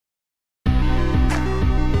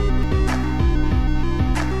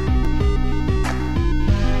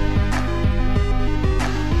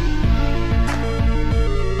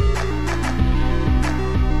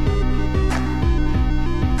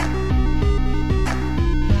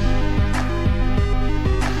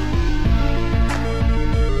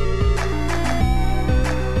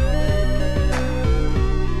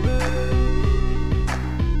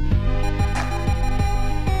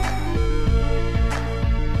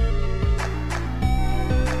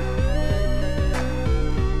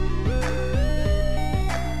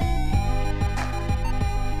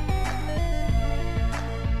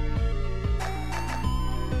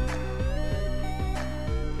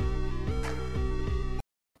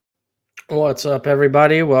What's up,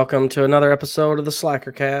 everybody? Welcome to another episode of the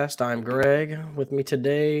Slackercast. I'm Greg. With me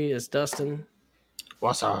today is Dustin,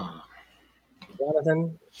 What's up?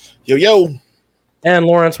 Jonathan, Yo. and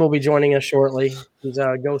Lawrence will be joining us shortly. He's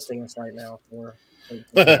ghosting us right now.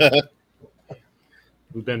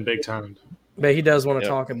 We've been big timed. But he does want to Yep.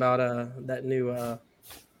 talk about that new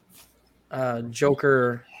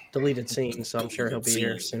Joker deleted scene, so I'm sure he'll be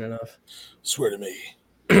here soon enough. Swear to me.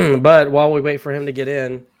 But while we wait for him to get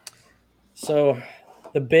in, so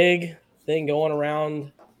the big thing going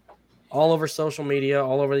around all over social media,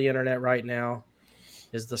 all over the internet right now,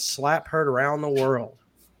 is the slap heard around the world.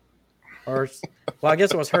 Or, well, I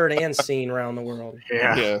guess it was heard and seen around the world.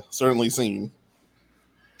 Yeah, certainly seen.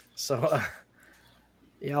 So,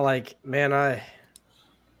 yeah, like, man, I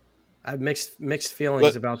have mixed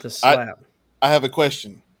feelings about this slap. I have a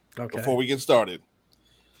question Okay. before we get started.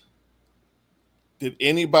 Did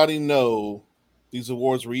anybody know these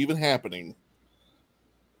awards were even happening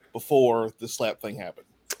before the slap thing happened?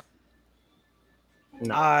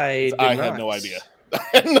 No. I had no idea. I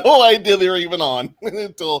had no idea they were even on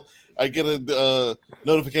until I get a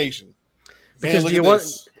notification. Because Man, do you look at want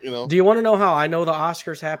this, you know? do you want to know how I know the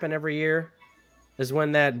Oscars happen every year? Is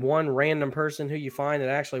when that one random person who you find that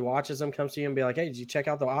actually watches them comes to you and be like, "Hey, did you check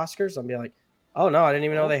out the Oscars?" I'll be like, "Oh no, I didn't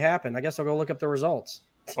even know they happened. I guess I'll go look up the results."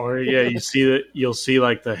 Or you'll see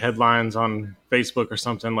like the headlines on Facebook or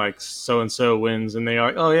something like so and so wins, and they're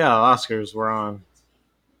like, "Oh yeah, Oscars were on."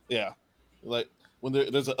 Yeah, like when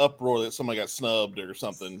there's an uproar that somebody got snubbed or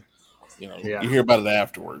something, you Yeah. hear about it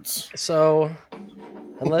afterwards. So,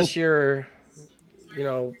 unless you're,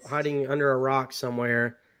 hiding under a rock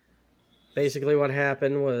somewhere, basically what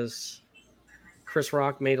happened was Chris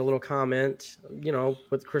Rock made a little comment. You know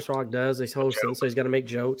what Chris Rock does? He's hosting, so he's got to make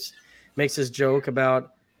jokes. Makes this joke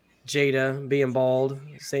about Jada being bald,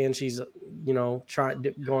 saying she's,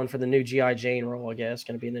 going for the new G.I. Jane role, I guess,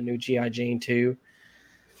 going to be in the new G.I. Jane 2.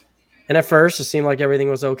 And at first, it seemed like everything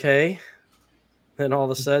was okay. Then all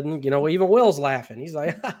of a sudden, even Will's laughing. He's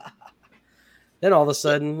like, then all of a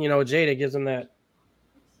sudden, Jada gives him that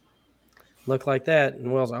look like that.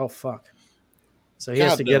 And Will's like, oh, fuck. So he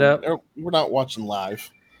has to get up. We're not watching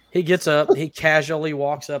live. He gets up. He casually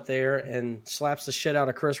walks up there and slaps the shit out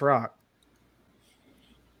of Chris Rock.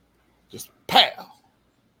 Just pow.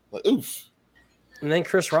 Like, oof. And then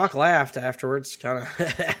Chris Rock laughed afterwards, kind of.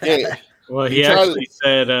 Yeah. Well, he actually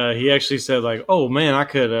said like, "Oh man, I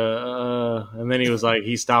could," and then he was like,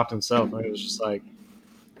 he stopped himself, and he was just like,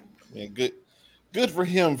 Yeah, good for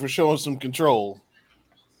him for showing some control.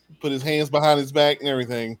 Put his hands behind his back and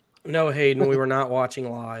everything. No, Hayden, we were not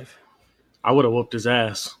watching live. I would have whooped his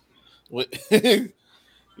ass. Good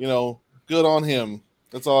on him.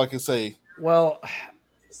 That's all I can say. Well,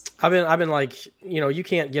 I've been like, you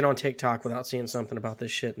can't get on TikTok without seeing something about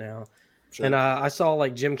this shit now. Sure. And I saw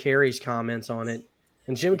like Jim Carrey's comments on it,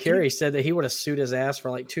 and Jim Carrey said that he would have sued his ass for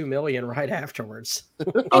like $2 million right afterwards.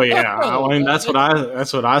 Oh yeah, I mean that's what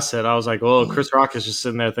I said. I was like, "Well, Chris Rock is just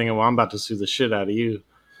sitting there thinking, well, I'm about to sue the shit out of you."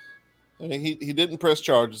 I mean, he didn't press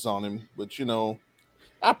charges on him, but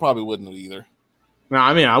I probably wouldn't have either. No,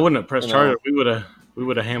 I mean I wouldn't have pressed charges. We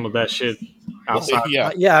would have handled that shit outside.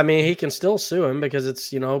 Yeah, I mean he can still sue him because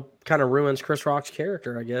it's kind of ruins Chris Rock's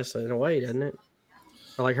character, I guess, in a way, doesn't it?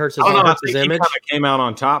 Or like hurts his image. He kind of came out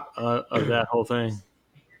on top of that whole thing.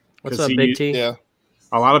 What's up, Big T? Yeah,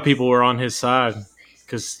 a lot of people were on his side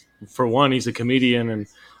because, for one, he's a comedian, and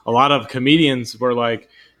a lot of comedians were like,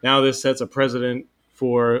 "Now this sets a precedent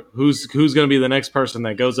for who's going to be the next person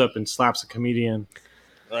that goes up and slaps a comedian,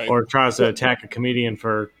 right. or tries to attack a comedian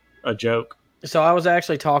for a joke." So I was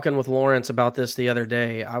actually talking with Lawrence about this the other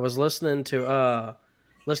day. I was listening to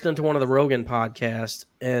one of the Rogan podcasts,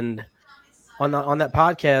 and on that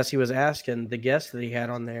podcast, he was asking the guest that he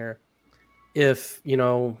had on there if,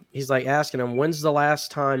 he's like asking him, when's the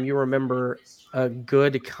last time you remember a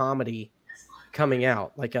good comedy coming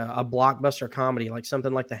out, like a blockbuster comedy, like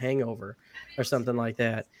something like The Hangover or something like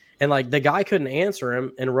that. And like the guy couldn't answer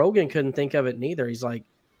him, and Rogan couldn't think of it neither. He's like,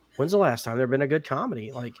 when's the last time there been a good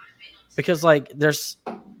comedy? Like, because like it's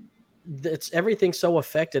everything's so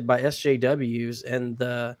affected by SJWs,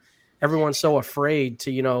 and everyone's so afraid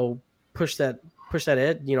to, push that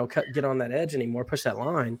edge, get on that edge anymore, push that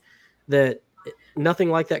line, that nothing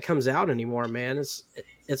like that comes out anymore, man.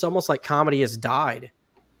 It's almost like comedy has died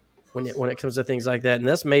when it comes to things like that. And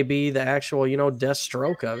this may be the actual, death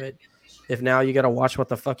stroke of it. If now you got to watch what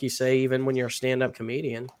the fuck you say, even when you're a stand-up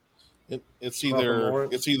comedian. It's either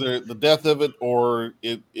the death of it or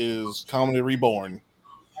it is comedy reborn.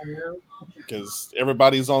 Because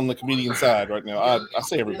everybody's on the comedian side right now. I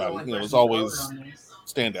say everybody. There's always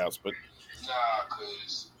standouts, but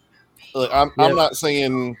Look, I'm not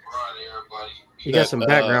saying you got some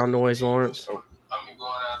background noise, Lawrence.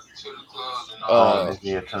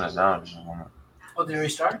 Yeah, turn it down. Oh, did we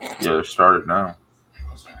start? Yeah, it started now.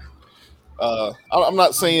 I'm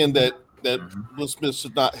not saying that Will Smith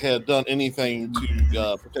should not have done anything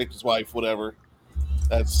to protect his wife, whatever.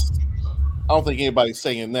 I don't think anybody's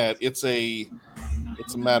saying that. It's a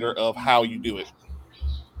matter of how you do it.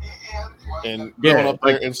 And going up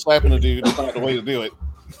there and slapping a dude is not the way to do it.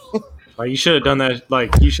 Like you should have done that.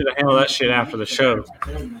 Like you should have handled that shit after the show.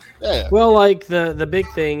 Yeah. Well, like the big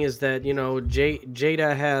thing is that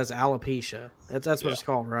Jada has alopecia. That's what it's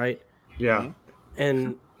called, right? Yeah.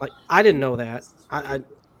 And like I didn't know that. I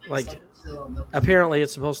like apparently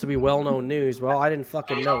it's supposed to be well-known news. Well, I didn't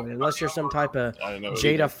fucking know it. Unless you're some type of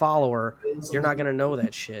Jada follower, you're not gonna know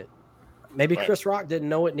that shit. Maybe Chris Rock didn't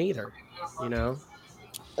know it neither. You know.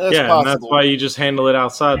 That's possible. And that's why you just handle it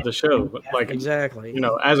outside the show. Like exactly. You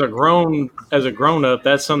know, as a grown up,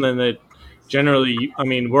 that's something that generally, I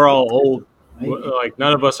mean, we're all old. Like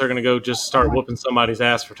none of us are gonna go just start whooping somebody's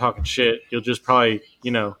ass for talking shit. You'll just probably,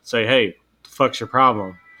 say, "Hey, the fuck's your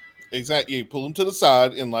problem?" Exactly. You pull them to the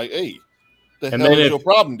side and like, "Hey, the hell is your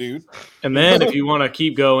problem, dude?" And then if you want to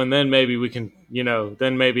keep going, then maybe we can,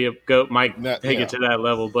 then maybe it might take it to that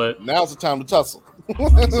level. But now's the time to tussle.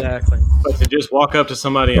 Exactly. But to just walk up to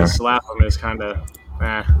somebody and slap them is kind of,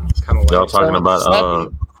 it's kind of. Y'all talking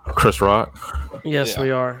about Chris Rock? Yes,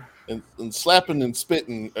 we are. And slapping and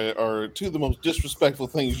spitting are two of the most disrespectful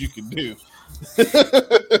things you can do.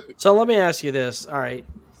 So let me ask you this. All right,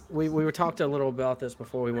 we were talking a little about this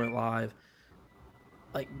before we went live.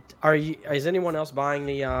 Like, is anyone else buying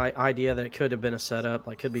the idea that it could have been a setup,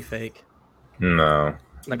 like could be fake? No,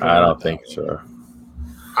 I don't think so.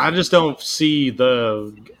 I just don't see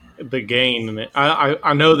the gain in it.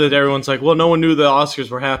 I know that everyone's like, well, no one knew the Oscars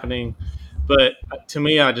were happening, but to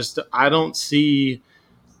me, I don't see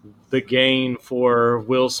the gain for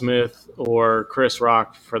Will Smith or Chris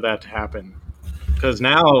Rock for that to happen, because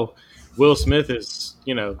now Will Smith is,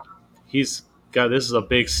 he's got, this is a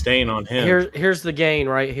big stain on him. Here's the gain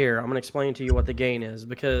right here. I'm going to explain to you what the gain is,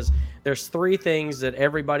 because there's three things that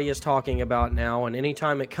everybody is talking about now, and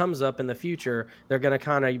anytime it comes up in the future, they're going to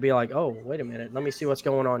kind of be like, oh, wait a minute, let me see what's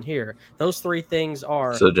going on here. Those three things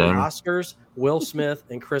are the Oscars, Will Smith,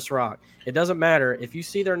 and Chris Rock. It doesn't matter. If you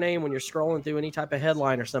see their name when you're scrolling through any type of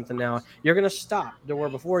headline or something now, you're going to stop to where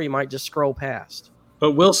before you might just scroll past.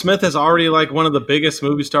 But Will Smith is already like one of the biggest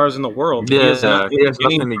movie stars in the world. Yeah, he has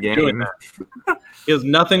nothing to gain. He has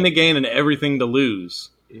nothing to gain and everything to lose.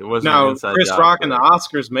 Now, Chris Rock and the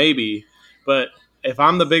Oscars, maybe. But if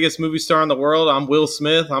I'm the biggest movie star in the world, I'm Will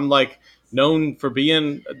Smith. I'm like known for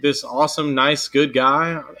being this awesome, nice, good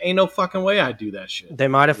guy. Ain't no fucking way I'd do that shit. They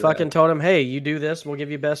might have fucking told him, hey, you do this, we'll give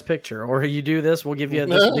you best picture. Or you do this, we'll give you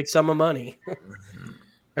this big sum of money.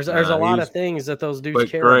 There's a lot of things that those dudes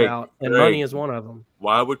care about, and money is one of them.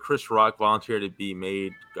 Why would Chris Rock volunteer to be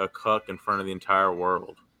made a cuck in front of the entire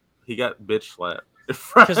world? He got bitch slapped.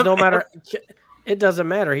 Because no matter, it doesn't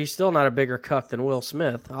matter. He's still not a bigger cuck than Will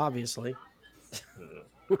Smith, obviously.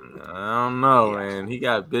 I don't know, man. He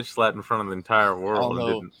got bitch slapped in front of the entire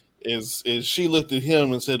world. Is she looked at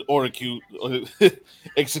him and said,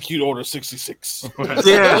 execute order 66.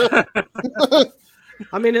 Yeah.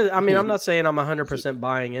 I mean, I'm not saying I'm 100%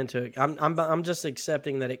 buying into it. I'm just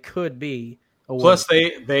accepting that it could be. Plus,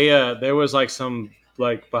 there was like some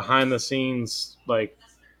like behind the scenes like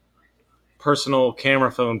personal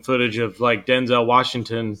camera phone footage of like Denzel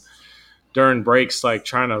Washington during breaks, like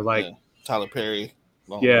trying to Tyler Perry.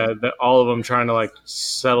 All of them trying to like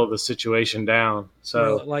settle the situation down.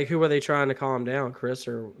 So, like, who were they trying to calm down, Chris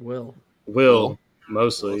or Will? Will.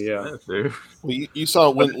 Mostly, yeah. Well, you saw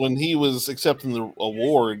when he was accepting the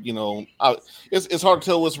award, it's hard to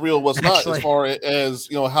tell what's real, what's not, as far as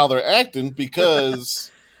how they're acting, because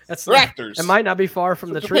they're actors. It might not be far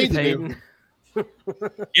from the truth, Hayden.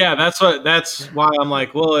 Yeah, that's why I'm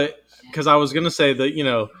like, well, because I was gonna say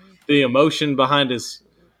that the emotion behind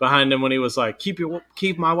him when he was like, keep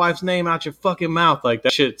my wife's name out your fucking mouth, like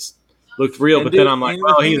that shit's looked real. But then I'm like,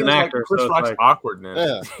 well, he's an actor, Chris Rock's like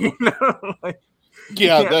awkwardness.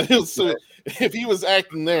 Yeah. That is, if he was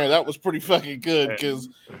acting there, that was pretty fucking good, because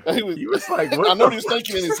he was like, I know he was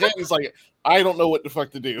thinking in his head, he's like, I don't know what the fuck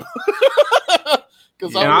to do,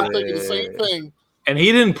 because I was thinking the same thing. And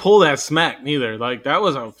he didn't pull that smack neither. Like that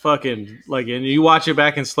was a fucking and you watch it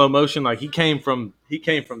back in slow motion, like he came from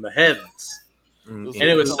the heavens. And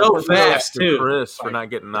it was so fast too. Chris for not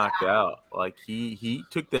getting knocked out. Like he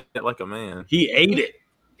took that like a man. He ate it.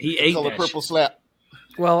 He ate the purple slap.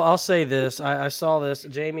 Well, I'll say this. I saw this.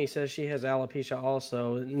 Jamie says she has alopecia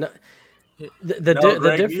also. The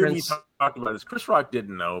Greg, difference. Talked about this. Chris Rock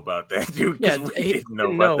didn't know about that, dude. Yeah, he didn't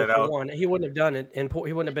know about that. For one, he wouldn't have done it, and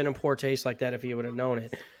he wouldn't have been in poor taste like that if he would have known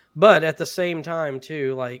it. But at the same time,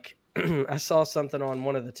 too, like I saw something on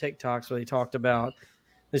one of the TikToks where they talked about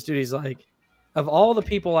this dude. He's like, of all the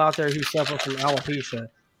people out there who suffer from alopecia,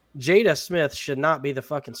 Jada Smith should not be the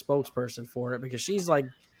fucking spokesperson for it because she's like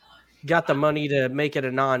got the money to make it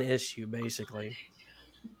a non-issue, basically.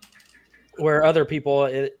 Where other people,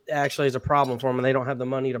 it actually is a problem for them, and they don't have the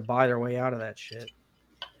money to buy their way out of that shit.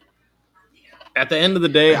 At the end of the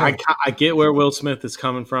day, I get where Will Smith is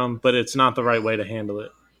coming from, but it's not the right way to handle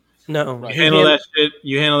it. No, you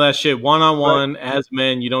handle that shit one-on-one as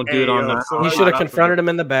men. You don't do it on that. You should have confronted him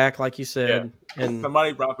in the back, like you said. Yeah. And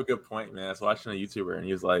somebody brought up a good point, man. I was watching a YouTuber, and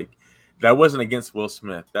he was like, that wasn't against Will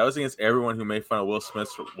Smith. That was against everyone who made fun of Will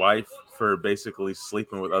Smith's wife for basically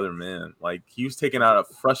sleeping with other men. Like, he was taking out a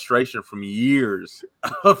frustration from years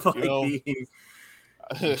of being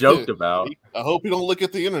joked about. I hope you don't look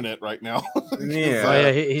at the internet right now.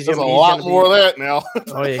 Yeah, he's there's a lot more of that now.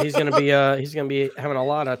 Oh yeah, he's gonna be having a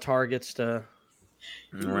lot of targets to.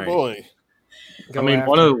 Right. Boy. I mean,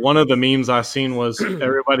 one of the memes I seen was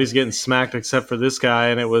everybody's getting smacked except for this guy,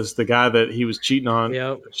 and it was the guy that he was cheating on.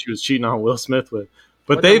 Yep. She was cheating on Will Smith with.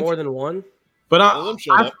 But they more than one. But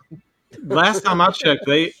last time I checked,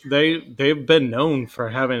 they've been known for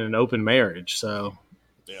having an open marriage. So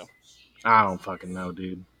yeah, I don't fucking know,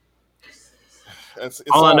 dude. It's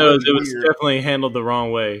all I know is it was definitely handled the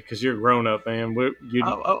wrong way because you're grown up, man. You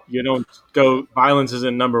don't go. Violence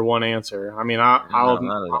isn't number one answer. I mean, I'm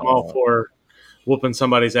all for whooping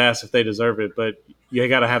somebody's ass if they deserve it, but you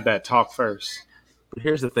got to have that talk first. But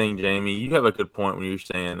here's the thing, Jamie. You have a good point when you're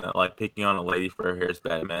saying that, like, picking on a lady for her hair is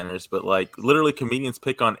bad manners. But, like, literally, comedians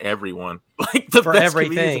pick on everyone. Like, for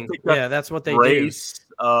everything. Yeah, that's what they race,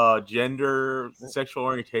 do. Gender, sexual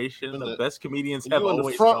orientation. The best comedians have always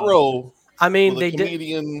in the front row. I mean, they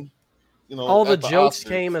comedian, did. All the jokes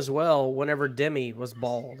came as well whenever Demi was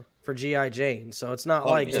bald for G.I. Jane. So it's not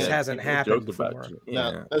like this hasn't happened before.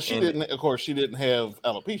 Now, she didn't. Of course, she didn't have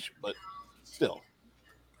alopecia, but still.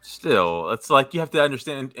 Still, it's like you have to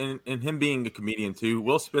understand, and him being a comedian too,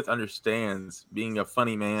 Will Smith understands being a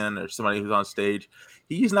funny man or somebody who's on stage.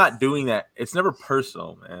 He's not doing that. It's never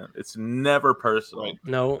personal, man. It's never personal. Right.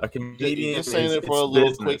 No. A comedian just saying it for a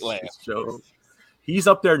little quick laugh. He's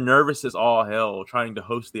up there nervous as all hell trying to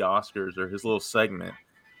host the Oscars or his little segment.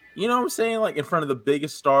 You know what I'm saying? Like, in front of the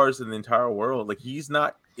biggest stars in the entire world. Like, he's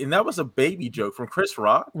not. And that was a baby joke from Chris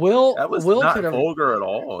Rock. That was not vulgar at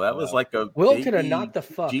all. That was like a Will could have knocked the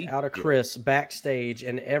fuck out of Chris backstage,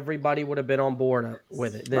 and everybody would have been on board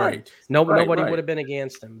with it. Then. Right. Nobody would have been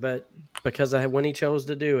against him, but because when he chose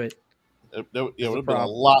to do it, it would have been a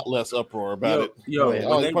lot less uproar about it.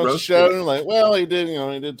 When they roasted, like, well, he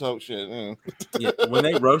did talk shit. When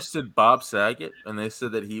they roasted Bob Saget and they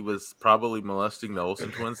said that he was probably molesting the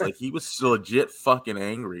Olsen twins, like, he was legit fucking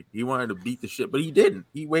angry. He wanted to beat the shit, but he didn't.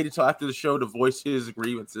 He waited till after the show to voice his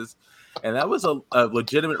grievances, and that was a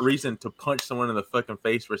legitimate reason to punch someone in the fucking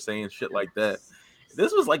face for saying shit like that.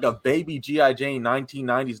 This was like a baby G.I. Jane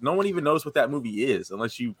 1990s. No one even knows what that movie is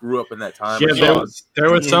unless you grew up in that time. Yeah, there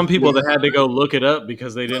were some people that had to go look it up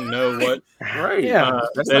because they didn't know what. Right. Yeah.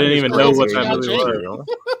 They didn't even know what that movie was.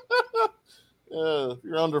 If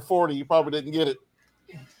you're under 40, you probably didn't get it.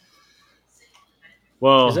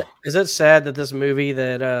 Well, is it sad that this movie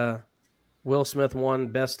that Will Smith won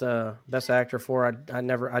best actor for? I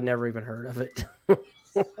never even heard of it.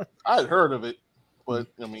 I'd heard of it, but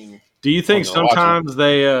I mean. Do you think sometimes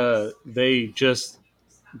they just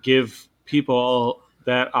give people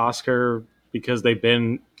that Oscar because they've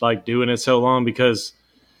been like doing it so long? Because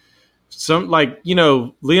Leonardo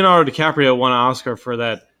DiCaprio won an Oscar for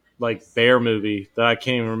that like bear movie that I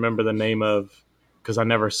can't even remember the name of because I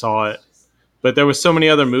never saw it. But there was so many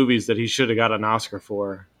other movies that he should have got an Oscar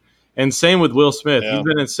for. And same with Will Smith. Yeah. He's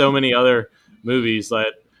been in so many other movies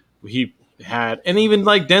that he had, and even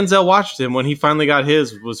like Denzel Washington when he finally got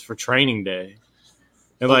his was for Training Day,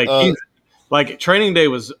 and like Training Day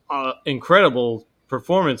was incredible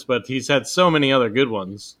performance, but he's had so many other good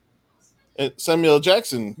ones. Samuel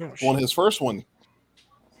Jackson won his first one.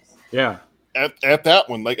 Yeah, at that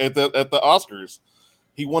one, like at the Oscars,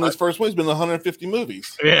 he won his first one. He's been in 150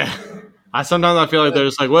 movies. Yeah. I feel like they're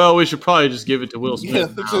just like, well, we should probably just give it to Will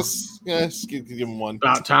Smith. Just give him one.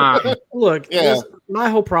 About time. Look, my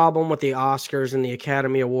whole problem with the Oscars and the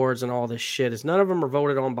Academy Awards and all this shit is none of them are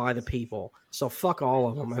voted on by the people. So fuck all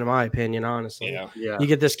of them, in my opinion, honestly. Yeah. You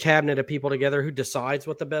get this cabinet of people together who decides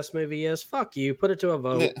what the best movie is. Fuck you. Put it to a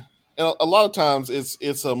vote. Yeah. And a lot of times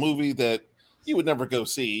it's a movie that you would never go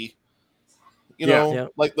see. You know,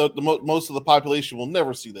 like the most of the population will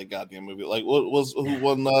never see that goddamn movie. Like who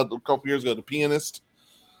won a couple years ago, The Pianist?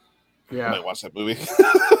 Yeah, I might watch that movie.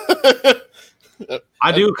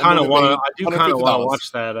 I do kind of want to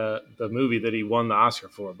watch that the movie that he won the Oscar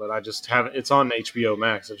for, but I just haven't. It's on HBO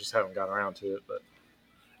Max. I just haven't got around to it. But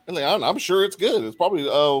I'm sure it's good. It's probably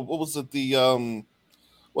what was it? The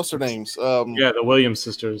what's their names? The Williams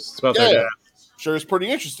sisters. It's about their dad. Sure, it's pretty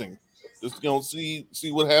interesting. Just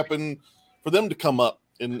see what happened for them to come up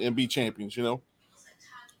and be champions.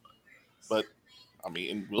 But I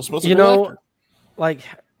mean, Will Smith's a good actor. Like.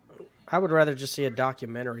 I would rather just see a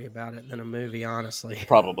documentary about it than a movie, honestly.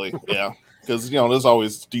 Probably, yeah, because there's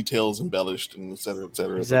always details embellished and et cetera, et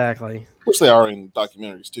cetera. Exactly, which they are in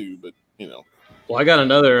documentaries too. But well, I got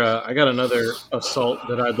another assault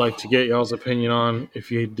that I'd like to get y'all's opinion on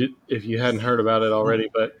if you hadn't heard about it already.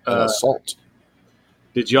 But assault.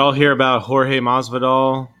 Did y'all hear about Jorge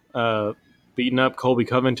Masvidal beating up Colby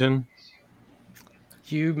Covington?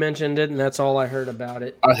 You mentioned it, and that's all I heard about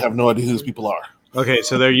it. I have no idea who these people are. Okay,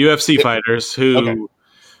 so they're UFC fighters who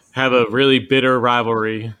have a really bitter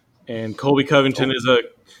rivalry, and Colby Covington is a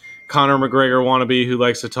Conor McGregor wannabe who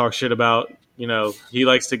likes to talk shit about, he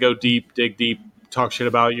likes to go deep, dig deep, talk shit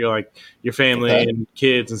about your family and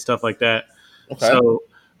kids and stuff like that. Okay. So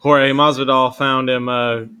Jorge Masvidal found him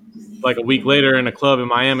like a week later in a club in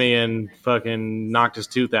Miami and fucking knocked his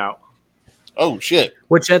tooth out. Oh shit!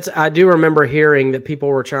 I do remember hearing that people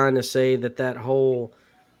were trying to say that whole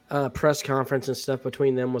press conference and stuff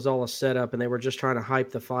between them was all a setup, and they were just trying to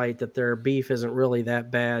hype the fight, that their beef isn't really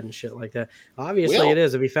that bad and shit like that. Obviously, it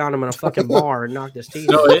is if he found him in a fucking bar and knocked his teeth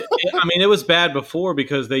out. No, it was bad before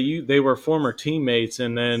because they were former teammates,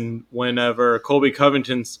 and then whenever Colby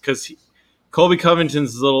Covington's has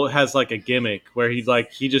like a gimmick where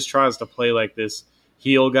he just tries to play like this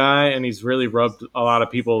heel guy, and he's really rubbed a lot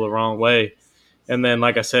of people the wrong way. And then,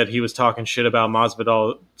 like I said, he was talking shit about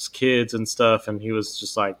Masvidal's kids and stuff, and he was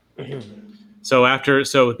just like,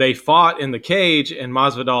 so they fought in the cage, and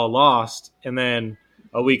Masvidal lost, and then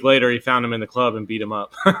a week later he found him in the club and beat him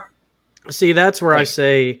up. See, that's where I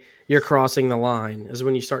say you're crossing the line, is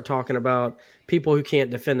when you start talking about people who can't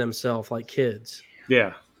defend themselves like kids.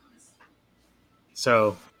 Yeah.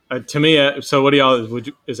 So to me, so what do y'all?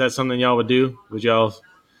 Is that something y'all would do? Would y'all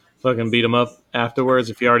fucking beat him up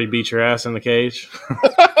afterwards if you already beat your ass in the cage?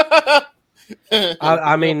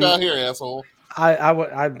 I mean, out here, asshole.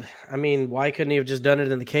 I mean, why couldn't he have just done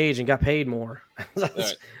it in the cage and got paid more? He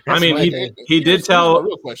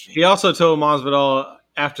also told Masvidal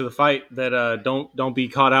after the fight that don't be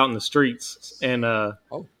caught out in the streets and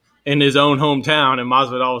in his own hometown, and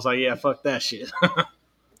Masvidal was like, yeah, fuck that shit.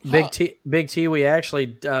 Big T, we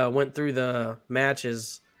actually went through the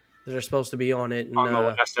matches that are supposed to be on it. And, on the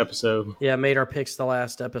last episode. Yeah, made our picks the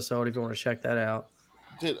last episode if you want to check that out.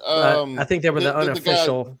 I think they were the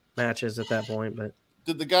unofficial matches at that point. But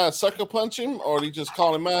did the guy sucker punch him, or did he just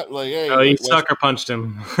call him out? Like, hey, he sucker punched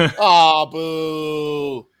him.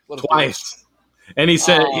 Boo. Twice. And he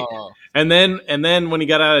said, and then when he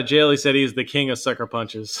got out of jail, he said he's the king of sucker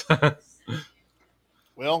punches.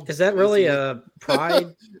 Well, is that really a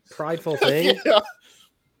prideful thing? Yeah.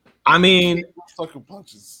 I mean, sucker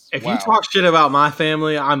punches. If you talk shit about my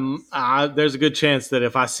family, there's a good chance that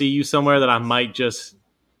if I see you somewhere, that I might just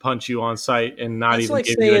punch you on sight and not that's even like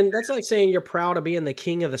give saying, you. That's like saying you're proud of being the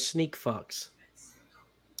king of the sneak fucks.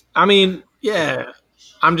 I mean, yeah,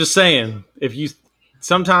 I'm just saying if you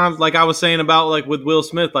sometimes, like I was saying about like with Will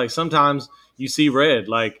Smith, like sometimes you see red,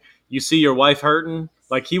 like you see your wife hurting.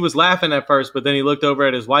 Like he was laughing at first, but then he looked over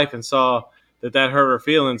at his wife and saw that hurt her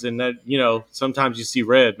feelings, and that sometimes you see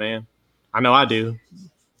red, man. I know I do.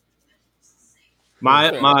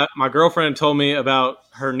 My girlfriend told me about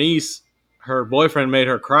her niece. Her boyfriend made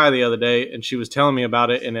her cry the other day, and she was telling me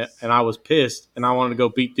about it, and I was pissed, and I wanted to go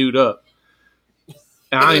beat dude up.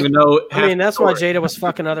 And I don't even know. I mean, that's why Jada was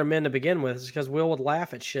fucking other men to begin with, is because Will would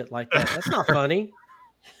laugh at shit like that. That's not funny.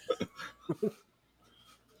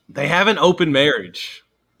 They have an open marriage.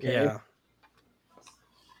 Okay? Yeah.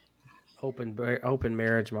 Open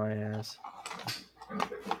marriage, my ass.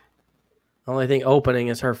 Only thing opening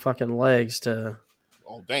is her fucking legs to.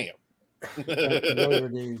 Oh damn!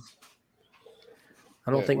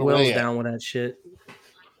 I don't think Will's down with that shit.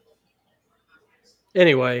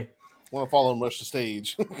 Anyway, want to follow him rush the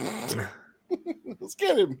stage? Let's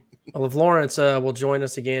get him. Well, if Lawrence will join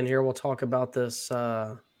us again here, we'll talk about this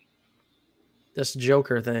this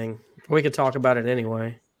Joker thing. We could talk about it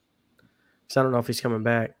anyway, because I don't know if he's coming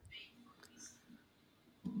back.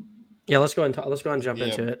 Yeah, let's go and jump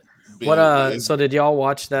into it. So did y'all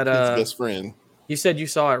watch that? His best friend. You said you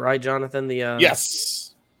saw it, right, Jonathan?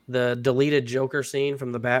 Yes. the deleted Joker scene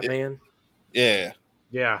from the Batman. Yeah.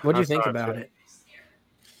 Yeah. What do you I think saw about too. it?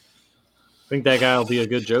 I think that guy will be a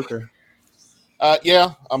good Joker.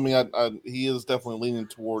 Yeah. I mean, he is definitely leaning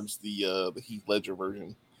towards the Heath Ledger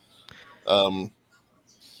version. I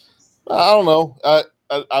don't know.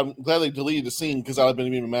 I'm glad they deleted the scene because I would have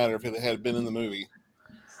been even madder if it had been in the movie.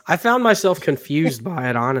 I found myself confused by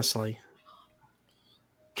it, honestly.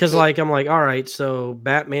 Because, like, I'm like, all right, so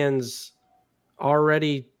Batman's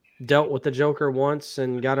already dealt with the Joker once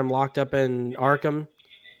and got him locked up in Arkham.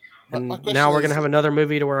 And My question now we're going to is, have another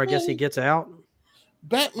movie to where I guess he gets out.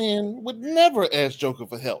 Batman would never ask Joker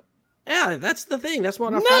for help. Yeah, that's the thing. That's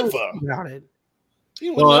what I Never. found about it. He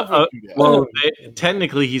would never do that. Well,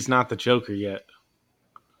 technically, he's not the Joker yet.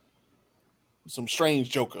 Some strange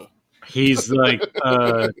Joker. He's like,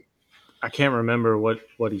 I can't remember what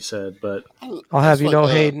he said, but I'll have you know,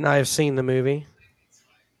 Hayden, I have seen the movie.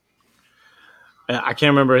 I can't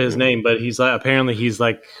remember his name, but he's like, apparently he's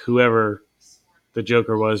like whoever the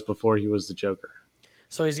Joker was before he was the Joker.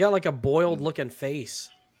 So he's got like a boiled looking face.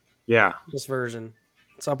 Yeah. This version.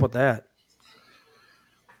 What's up with that?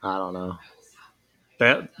 I don't know.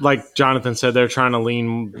 That, like Jonathan said, they're trying to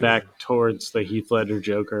lean back towards the Heath Ledger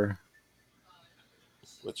Joker.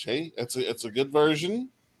 Which, hey, it's a good version.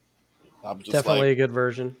 I'm just definitely a good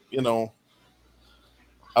version. You know,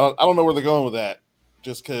 I don't know where they're going with that.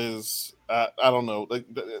 Just because I don't know.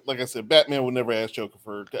 Like I said, Batman would never ask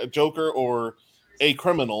Joker or a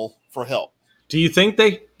criminal for help. Do you think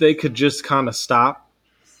they could just kind of stop,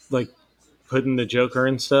 like, putting the Joker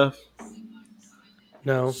and stuff?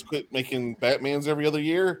 No. Just quit making Batmans every other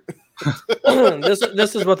year.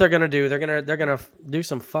 This is what they're gonna do. They're gonna do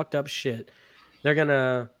some fucked up shit. They're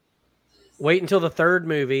gonna wait until the third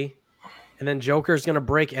movie, and then Joker's gonna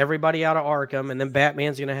break everybody out of Arkham, and then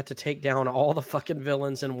Batman's gonna have to take down all the fucking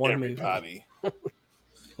villains in one movie.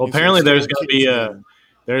 Well, apparently there's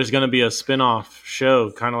gonna be a spin-off show,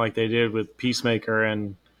 kind of like they did with Peacemaker,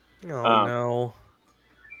 and no,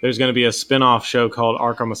 there's gonna be a spin-off show called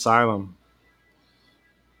Arkham Asylum.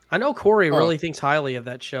 I know Corey really thinks highly of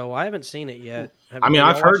that show. I haven't seen it yet.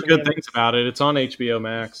 I've heard good things about it. It's on HBO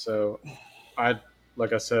Max, so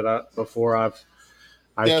like I said before, I've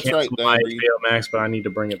canceled my HBO Max, but I need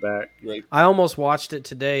to bring it back. Right. I almost watched it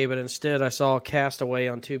today, but instead I saw Castaway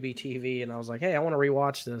on Tubi TV, and I was like, "Hey, I want to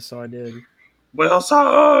rewatch this," so I did. Wilson.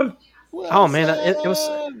 Oh man, it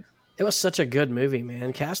was such a good movie,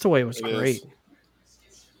 man. Castaway was great.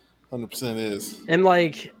 100% is. And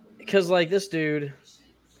because this dude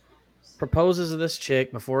proposes to this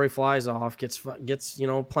chick before he flies off, gets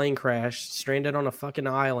plane crash, stranded on a fucking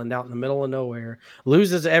island out in the middle of nowhere,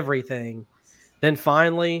 loses everything, then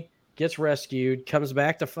finally gets rescued, comes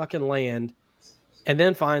back to fucking land, and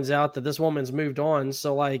then finds out that this woman's moved on.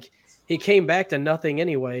 So he came back to nothing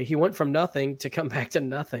anyway. He went from nothing to come back to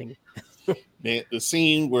nothing. Man, the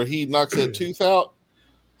scene where he knocks that tooth out.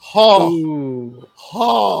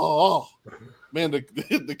 Man,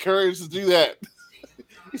 the courage to do that.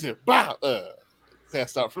 He said, "Bah!"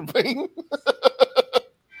 Passed out from pain.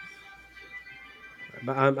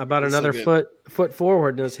 About another foot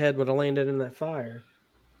forward, and his head would have landed in that fire.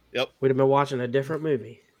 Yep, we'd have been watching a different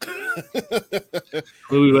movie.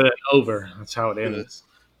 We went over. That's how it ends.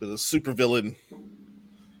 With a super villain.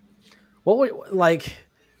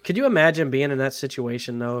 Could you imagine being in that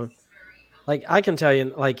situation though? I can tell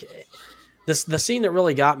you, the scene that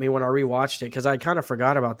really got me when I rewatched it, because I kind of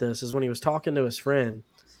forgot about this, is when he was talking to his friend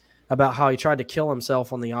about how he tried to kill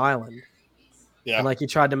himself on the island. Yeah. And he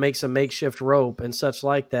tried to make some makeshift rope and such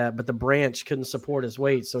like that, but the branch couldn't support his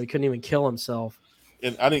weight, so he couldn't even kill himself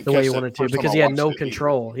and I didn't the way he wanted to, because he had no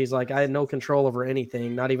control. Either. He's like, I had no control over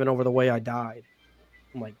anything, not even over the way I died.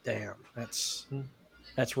 I'm like, damn, that's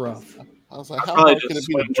rough. I was like, how hard could it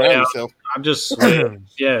be to drown yourself? I'm just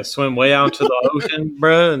swim way out to the ocean,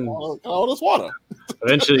 bro, and all this water.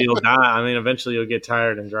 Eventually you'll die. I mean, eventually you'll get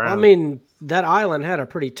tired and drown. I mean, that island had a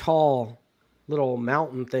pretty tall little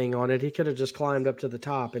mountain thing on it. He could have just climbed up to the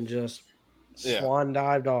top and just swan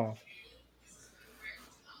dived off.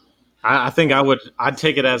 I think I'd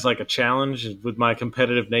take it as a challenge with my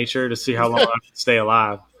competitive nature to see how long I can stay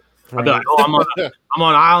alive. Right. I'd be like, I'm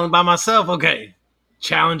on an island by myself. Okay,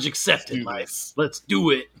 challenge accepted. Let's do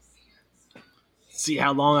it. See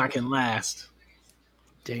how long I can last.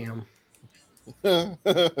 Damn.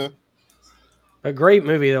 A great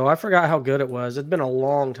movie, though. I forgot how good it was. It'd been a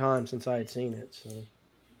long time since I had seen it.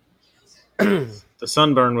 So. The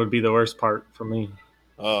sunburn would be the worst part for me.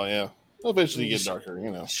 Oh, yeah. Eventually you get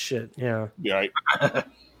darker, Shit, yeah. Be all right.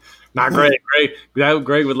 Not Greg.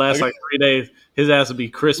 Greg would last 3 days. His ass would be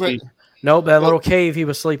crispy. Nope, that little cave he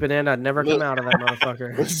was sleeping in, I'd never come out of that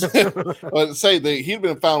motherfucker. Well, say that he'd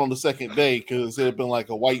been found on the second day because it had been like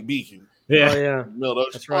a white beacon. Yeah. Oh, yeah.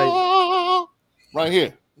 That's right. Oh, right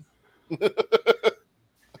here.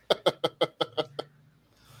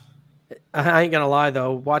 I ain't gonna lie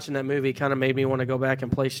though, watching that movie kind of made me want to go back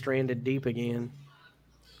and play Stranded Deep again.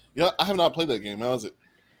 Yeah, I have not played that game. How is it?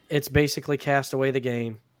 It's basically Cast Away the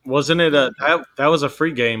game. Wasn't it that was a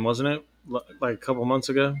free game, wasn't it? Like a couple months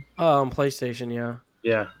ago. On PlayStation, yeah.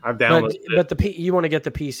 Yeah, I've downloaded But you want to get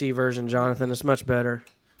the PC version, Jonathan. It's much better.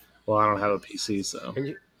 Well, I don't have a PC, so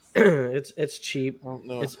it's cheap.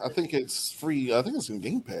 No, I think it's free. I think it's in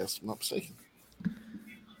Game Pass. If I'm not mistaken.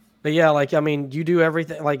 But yeah, like, I mean, you do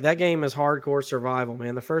everything. Like, that game is hardcore survival,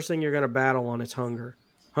 man. The first thing you're going to battle on is hunger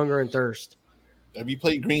and thirst. Have you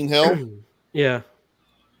played Green Hell? Yeah.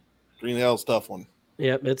 Green Hell's a tough one.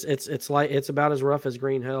 Yep, it's about as rough as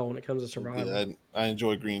Green Hell when it comes to survival. Yeah, I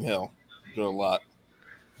enjoy Green Hell. Enjoy it a lot.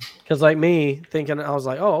 Because like me thinking, I was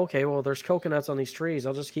like, oh, okay, well, there's coconuts on these trees.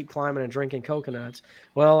 I'll just keep climbing and drinking coconuts.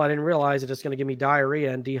 Well, I didn't realize that it's going to give me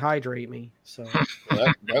diarrhea and dehydrate me. So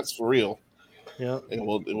that's for real. Yeah, it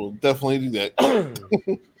will definitely do that.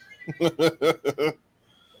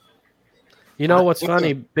 You know what's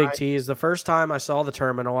funny, Big T, is the first time I saw The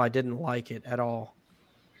Terminal, I didn't like it at all.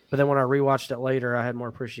 But then when I rewatched it later, I had more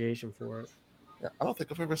appreciation for it. Yeah, I don't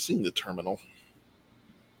think I've ever seen The Terminal.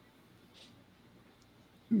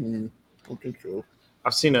 Okay, cool.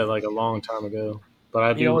 I've seen it like a long time ago, but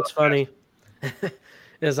I do. You know what's funny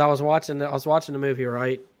is I was watching the movie,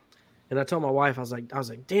 right? And I told my wife, I was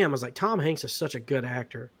like, damn, Tom Hanks is such a good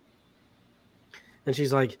actor. And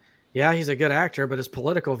she's like, yeah, he's a good actor, but his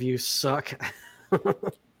political views suck.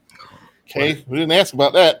 Okay, we didn't ask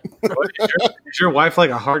about that. Is your wife like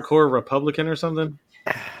a hardcore Republican or something?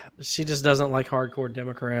 She just doesn't like hardcore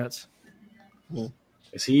Democrats.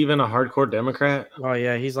 Is he even a hardcore Democrat? Oh,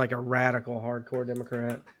 yeah, he's like a radical hardcore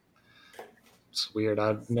Democrat. It's weird.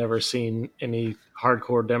 I've never seen any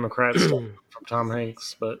hardcore Democrats from Tom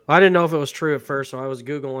Hanks, but I didn't know if it was true at first, so I was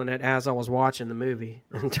Googling it as I was watching the movie,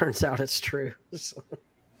 and it turns out it's true. So.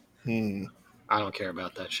 I don't care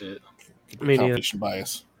about that shit. Me neither. Confirmation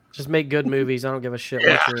bias. Just make good movies. I don't give a shit.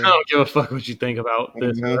 Yeah, I don't give a fuck what you think about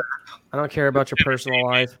this. I don't care about your personal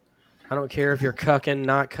life. I don't care if you're cucking,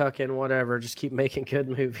 not cucking, whatever. Just keep making good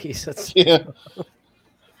movies. Yeah.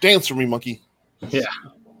 Dance for me, monkey. Yeah.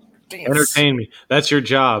 Dance. Entertain me. That's your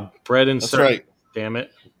job. Bread and That's syrup. right. Damn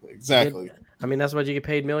it. Exactly. I mean, that's what you get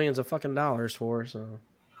paid millions of fucking dollars for. So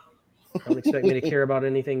don't expect me to care about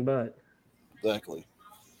anything but. Exactly.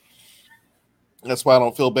 That's why I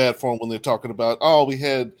don't feel bad for them when they're talking about, we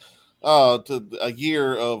had a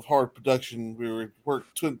year of hard production. We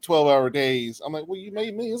worked 12-hour days. I'm like, well, you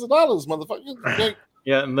made millions of dollars, motherfucker.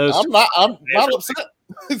 Yeah, and those I'm not upset.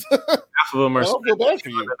 Half of them are I don't feel bad for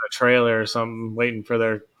you. in a trailer or something, waiting for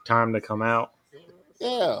their time to come out.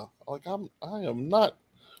 Yeah, like I am not.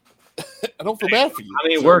 I don't feel bad for you. I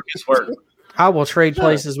mean, work is work. I will trade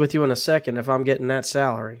places with you in a second if I'm getting that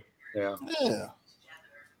salary. Yeah. Yeah.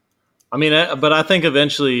 I mean, but I think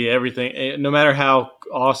eventually everything, no matter how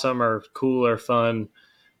awesome or cool or fun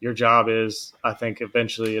your job is, I think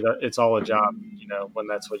eventually it's all a job, when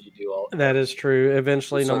that's what you do all. That is true.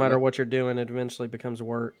 Eventually, no matter what you're doing, it eventually becomes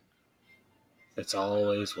work. It's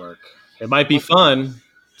always work. It might be fun,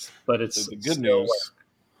 but it's the good news. Work.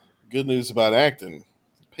 Good news about acting, it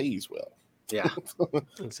pays well. Yeah.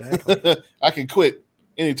 Exactly. I can quit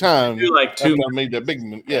anytime. Do like two. I made that big,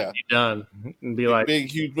 yeah. Be done and be like big,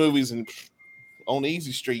 huge movies and on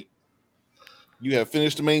Easy Street. You have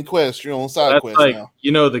finished the main quest. You're on side quest now.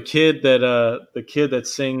 The kid that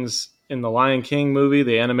sings in the Lion King movie,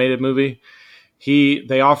 the animated movie.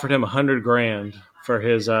 They offered him $100,000 for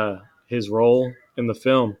his role in the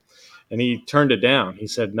film, and he turned it down. He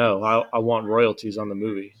said, "No, I want royalties on the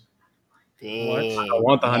movie. Good. I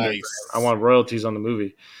want the $100,000. I want royalties on the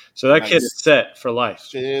movie." So that kid is set for life.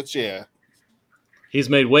 Shit, yeah. He's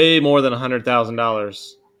made way more than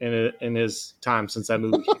 $100,000 in his time since that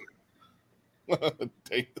movie came out.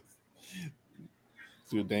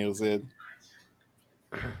 See what Daniel said.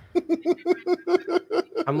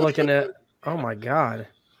 I'm looking at. Oh my god.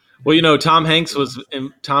 Well, Tom Hanks was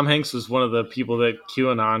one of the people that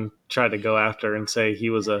QAnon tried to go after and say he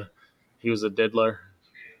was a diddler.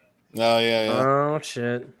 Oh yeah. Oh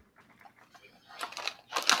shit.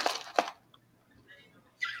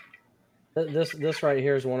 This right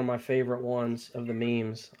here is one of my favorite ones of the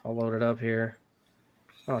memes. I'll load it up here.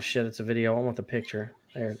 Oh shit, it's a video. I want the picture.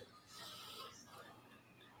 There.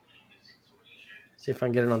 See if I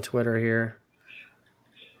can get it on Twitter here.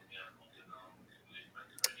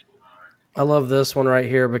 I love this one right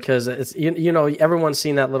here because it's you know everyone's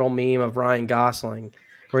seen that little meme of Ryan Gosling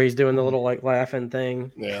where he's doing the little like laughing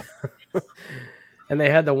thing. Yeah. And they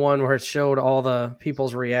had the one where it showed all the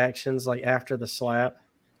people's reactions like after the slap.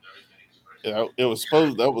 Yeah, it was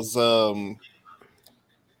supposed that was from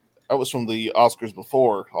the Oscars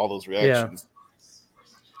before all those reactions. Yeah.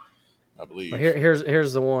 I believe.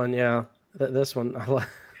 Here's the one. Yeah, this one. I love.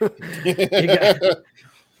 You got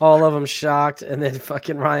all of them shocked, and then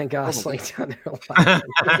fucking Ryan Gosling down there laughing.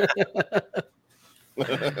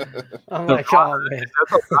 I'm like, oh man,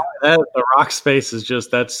 the Rock's face is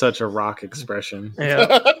that's such a Rock expression.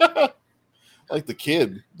 Yeah, like the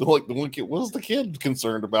kid, the one kid. What was the kid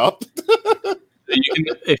concerned about?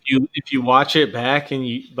 If you watch it back and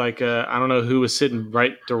you like, I don't know who was sitting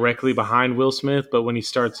right directly behind Will Smith, but when he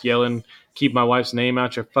starts yelling, "Keep my wife's name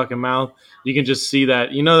out your fucking mouth," you can just see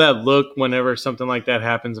that. You know that look whenever something like that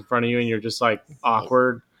happens in front of you, and you're just like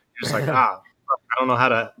awkward. You're just like, I don't know how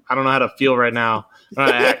to feel right now.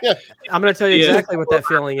 I'm going to tell you exactly what that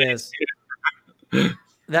feeling is.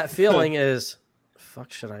 That feeling is,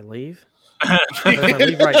 fuck. Should I leave? If I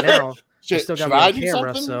leave right now, I still got me on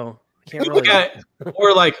camera, so. Can't really...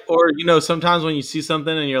 or you know, sometimes when you see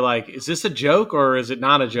something and you're like, is this a joke or is it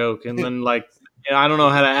not a joke? And then like, I don't know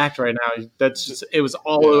how to act right now. That's just, it was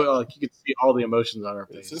all like you could see all the emotions on her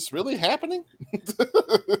face. Is this really happening?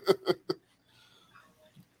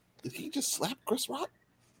 Did he just slap Chris Rock?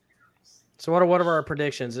 So what are our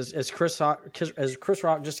predictions? Is Chris Rock just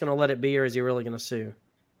going to let it be, or is he really going to sue?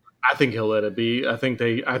 I think he'll let it be. I think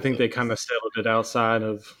they kind of settled it outside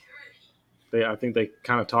of. I think they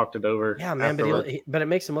kind of talked it over. Yeah, man, but it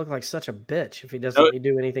makes him look like such a bitch if he doesn't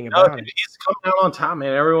do anything about it. He's coming out on top,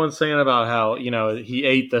 man. Everyone's saying about how he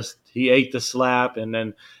ate the slap and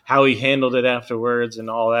then how he handled it afterwards and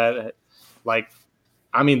all that. Like,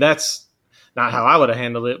 I mean, that's not how I would have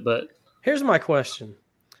handled it. But here's my question: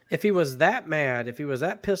 if he was that mad, if he was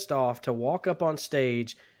that pissed off to walk up on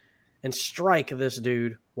stage and strike this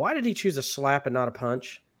dude, why did he choose a slap and not a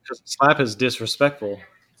punch? Because a slap is disrespectful.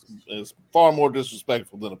 It's far more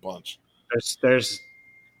disrespectful than a punch. There's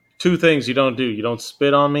two things you don't do. You don't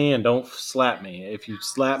spit on me and don't slap me. If you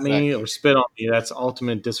slap me or spit on me, that's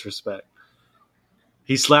ultimate disrespect.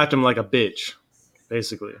 He slapped him like a bitch,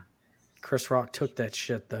 basically. Chris Rock took that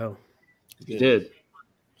shit, though. He did.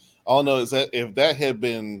 All I know is that if that had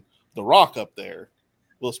been The Rock up there,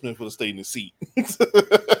 Will Smith would have stayed in his seat.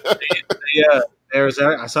 Yeah,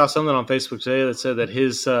 I saw something on Facebook today that said that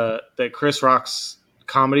that Chris Rock's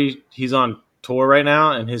comedy, he's on tour right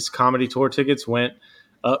now, and his comedy tour tickets went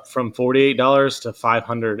up from $48 to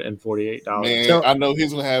 $548. Man, so, I know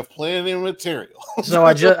he's gonna have plenty of material. So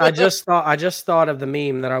I just thought of the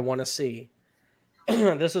meme that I want to see.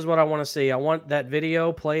 This is what I want to see. I want that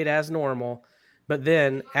video played as normal, but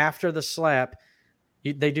then after the slap,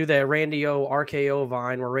 they do that Randy O RKO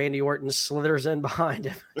vine where Randy Orton slithers in behind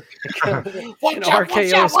him. And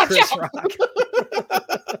RKO's Chris Rock.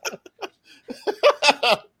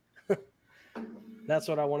 That's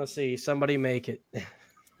what I want to see. Somebody make it.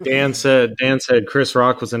 Dan said Chris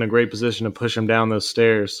Rock was in a great position to push him down those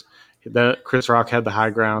stairs. That Chris Rock had the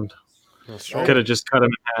high ground. Could have just cut him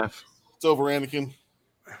in half. It's over, Anakin.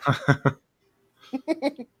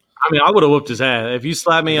 I mean, I would have whooped his ass. If you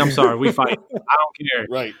slap me, I'm sorry. We fight. I don't care.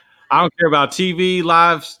 Right. I don't care about TV,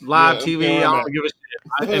 live TV. I don't give a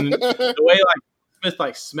shit. And the way Smith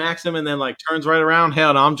smacks him and then turns right around.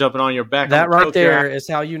 Hell no, I'm jumping on your back. That right there is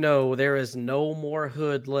how you know there is no more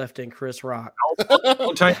hood left in Chris Rock.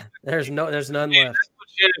 There's none left. That's what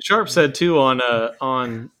Shannon Sharp said too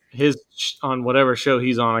on whatever show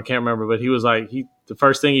he's on. I can't remember, but he was like the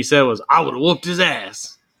first thing he said was, "I would have whooped his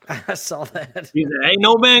ass." I saw that. He said, "Ain't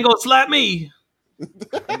no man gonna slap me.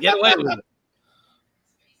 Get away with it."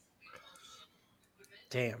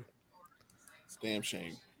 Damn. It's a damn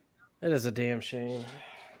shame. It is a damn shame.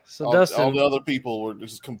 So all the other people were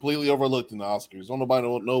just completely overlooked in the Oscars. Don't nobody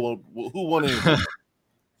know who won anything.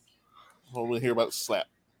 I don't really hear about the slap.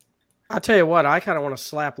 I'll tell you what, I kind of want to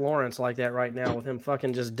slap Lawrence like that right now with him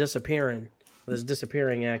fucking just disappearing. With his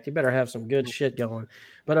disappearing act. You better have some good shit going.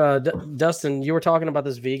 But Dustin, you were talking about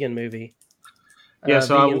this vegan movie. Yeah,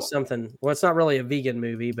 so something. Well, it's not really a vegan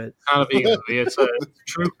movie, but not a vegan movie. It's a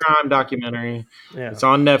true crime documentary. Yeah. It's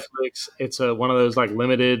on Netflix. It's one of those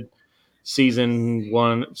limited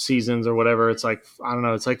seasons or whatever. It's I don't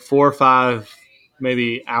know. It's 4 or 5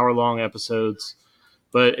 maybe hour-long episodes.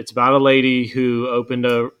 But it's about a lady who opened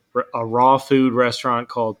a raw food restaurant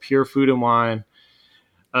called Pure Food and Wine.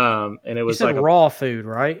 And it was raw food,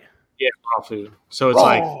 right? Yeah, raw food. So it's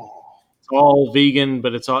all vegan,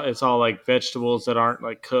 but it's all like vegetables that aren't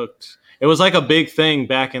like cooked. It was like a big thing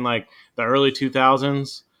back in like the early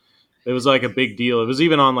 2000s. It was like a big deal. It was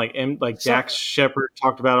even on like Dax Shepard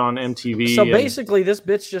talked about it on MTV. So basically, this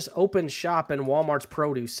bitch just opened shop in Walmart's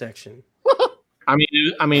produce section. I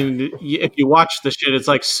mean, if you watch the shit, it's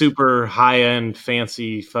like super high end,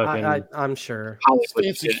 fancy fucking. I'm sure.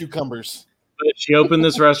 Fancy cucumbers. But she opened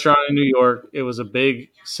this restaurant in New York. It was a big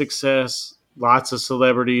success. Lots of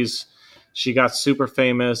celebrities. She got super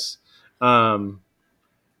famous.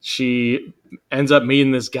 She ends up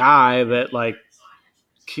meeting this guy that like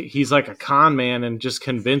he's like a con man and just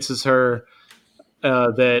convinces her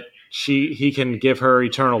that he can give her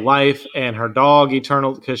eternal life and her dog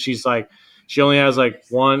eternal, because she's like she only has like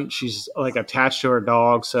one. She's like attached to her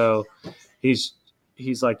dog, so he's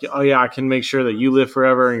like, oh yeah, I can make sure that you live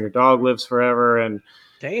forever and your dog lives forever. And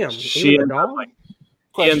damn, she ends up,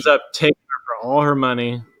 he ends up taking her for all her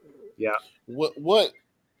money. Yeah. What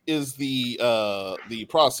is the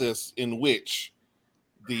process in which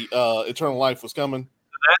the eternal life was coming?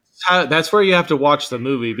 That's where you have to watch the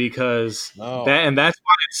movie, because that's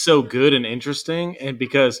why it's so good and interesting. And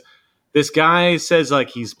because this guy says like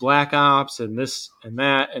he's Black Ops and this and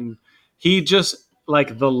that, and he just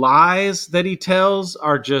like the lies that he tells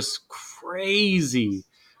are just crazy.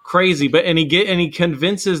 But he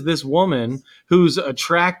convinces this woman who's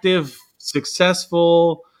attractive,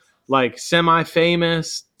 successful, like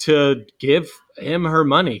semi-famous, to give him her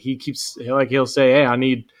money. He'll say, hey, I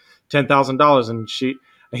need $10,000, and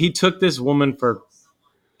he took this woman for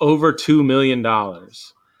over $2 million.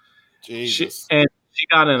 Jesus. She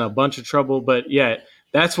got in a bunch of trouble, but yeah,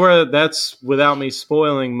 that's without me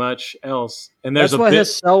spoiling much else. And that's what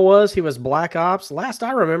his cell was. He was Black Ops. Last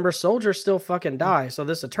I remember, soldiers still fucking die. So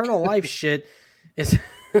this eternal life shit is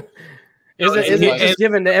just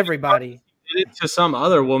given to everybody. He did it to some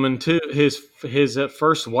other woman too. His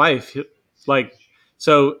first wife, but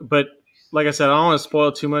like I said, I don't want to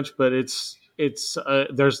spoil too much, but it's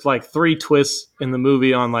there's like 3 twists in the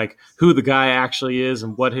movie on like who the guy actually is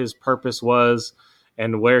and what his purpose was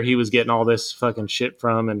and where he was getting all this fucking shit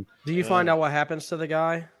from. And do you find out what happens to the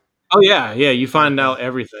guy? Oh yeah, you find out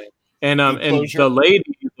everything. And the lady,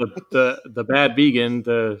 the bad vegan,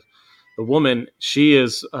 the woman, she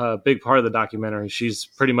is a big part of the documentary. She's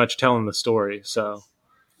pretty much telling the story. So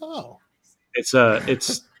it's a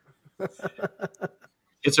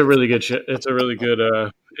really good shit. It's a really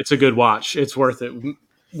good it's a good watch. It's worth it.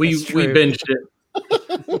 We binged it.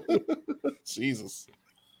 Jesus.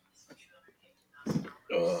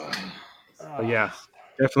 But yeah,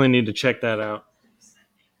 definitely need to check that out.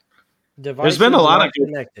 Devices There's been a lot of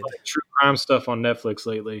good true crime stuff on Netflix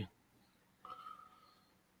lately.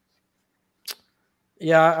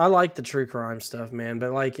 Yeah, I like the true crime stuff, man.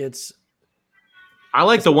 But like I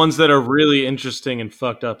like the ones that are really interesting and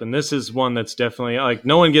fucked up. And this is one that's definitely like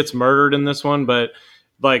no one gets murdered in this one, but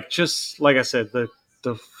like just like I said, the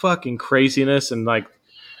fucking craziness and like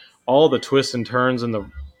all the twists and turns and the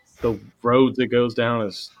roads it goes down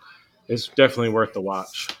is definitely worth the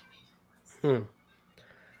watch. I'll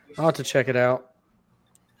have to check it out.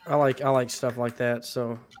 I like stuff like that.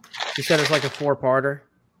 So you said it's like a 4-parter?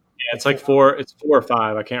 Yeah, it's like 4 or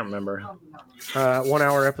 5, I can't remember. 1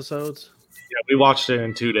 hour episodes? Yeah, we watched it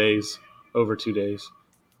in 2 days, over 2 days.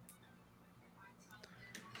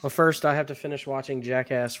 Well, first I have to finish watching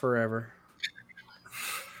Jackass Forever.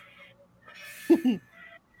 In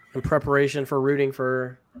preparation for rooting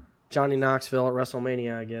for Johnny Knoxville at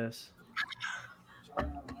WrestleMania, I guess.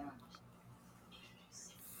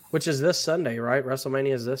 Which is this Sunday, right?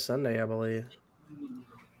 WrestleMania is this Sunday, I believe.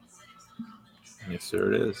 Yes,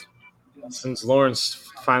 sir, it is. Since Lawrence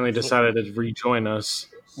finally decided to rejoin us,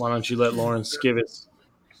 why don't you let Lawrence give his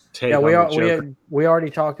take on the Joker? We already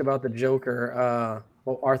talked about the Joker.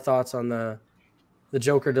 Our thoughts on the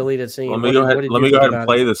Joker deleted scene. Let me go ahead and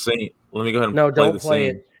play the scene. Let me go ahead and don't play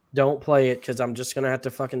it. Don't play it because I'm just gonna have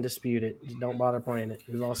to fucking dispute it. Don't bother playing it.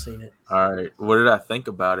 We've all seen it. All right. What did I think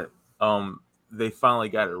about it? They finally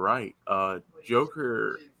got it right.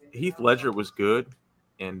 Joker, Heath Ledger was good,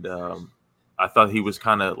 and I thought he was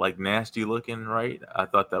kind of like nasty looking, right? I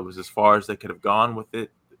thought that was as far as they could have gone with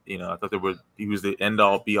it. You know, I thought he was the end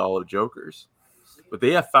all be all of Jokers, but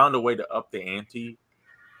they have found a way to up the ante,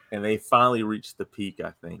 and they finally reached the peak.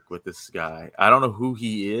 I think with this guy, I don't know who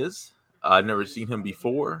he is. I've never seen him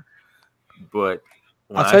before, but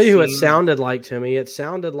I'll tell you who it sounded like to me. It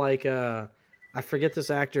sounded like I forget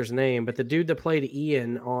this actor's name, but the dude that played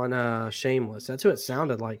Ian on Shameless. That's who it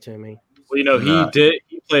sounded like to me. Well, he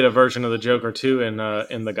played a version of the Joker too in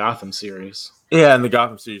the Gotham series. Yeah, in the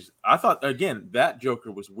Gotham series, I thought again that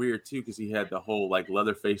Joker was weird too because he had the whole like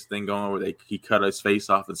Leatherface thing going where he cut his face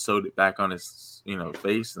off and sewed it back on his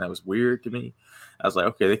face, and that was weird to me. I was like,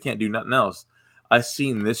 okay, they can't do nothing else. I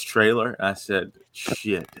seen this trailer, and I said,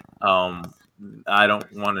 shit. I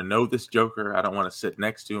don't want to know this Joker. I don't want to sit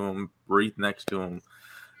next to him, breathe next to him.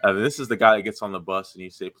 This is the guy that gets on the bus and you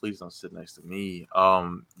say, please don't sit next to me.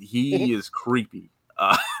 He is creepy.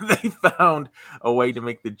 They found a way to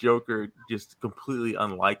make the Joker just completely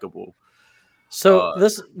unlikable. So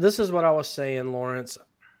this is what I was saying, Lawrence.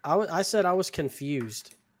 I said I was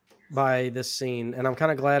confused by this scene, and I'm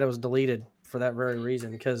kind of glad it was deleted for that very reason.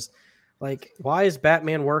 Because, like, why is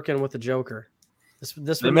Batman working with the Joker?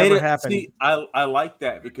 This would never happen. See, I like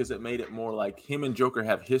that because it made it more like him and Joker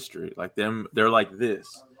have history. Like they're like this.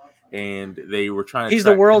 And they were trying to. He's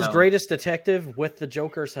the world's greatest detective with the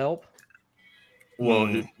Joker's help. Well,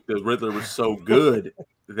 the Riddler was so good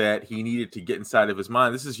that he needed to get inside of his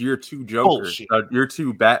mind. This is year 2 Joker, year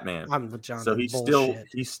 2 Batman. I'm the John. So he's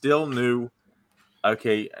still new.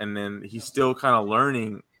 Okay, and then he's still kind of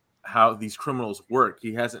learning how these criminals work.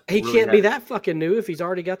 He can't be that fucking new if he's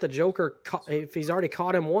already got the Joker. If he's already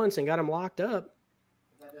caught him once and got him locked up.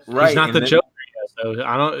 Right, he's not the Joker yet. So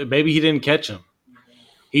I don't. Maybe he didn't catch him.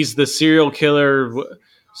 He's the serial killer.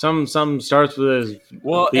 Some starts with his.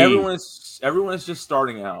 Well, everyone's just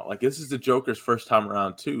starting out. Like this is the Joker's first time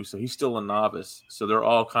around too, so he's still a novice. So they're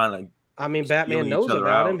all kind of. I mean, Batman knows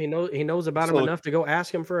about him. He knows about him enough to go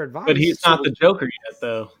ask him for advice. But he's not the Joker yet,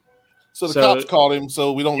 though. So the cops called him.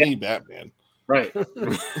 So we don't need Batman. Right. Maybe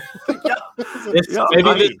this is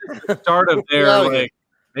the start of their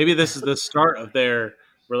maybe this is the start of their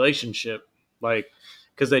relationship, like.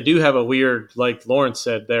 Because they do have a weird, like Lawrence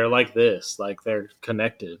said, they're like this, like they're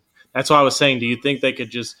connected. That's why I was saying, do you think they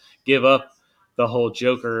could just give up the whole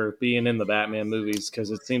Joker being in the Batman movies?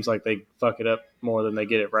 Because it seems like they fuck it up more than they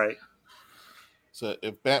get it right. So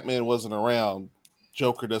if Batman wasn't around,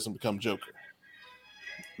 Joker doesn't become Joker.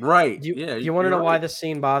 Right. You want to know why this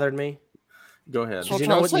scene bothered me? Go ahead. You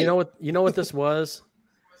know what this was?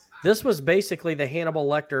 This was basically the Hannibal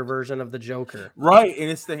Lecter version of the Joker. Right,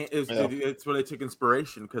 and it's where they took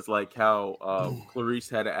inspiration because like how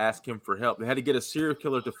Clarice had to ask him for help. They had to get a serial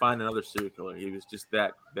killer to find another serial killer. He was just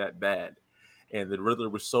that bad. And the Riddler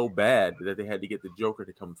was so bad that they had to get the Joker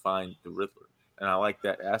to come find the Riddler. And I like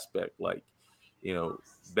that aspect. Like,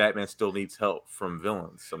 Batman still needs help from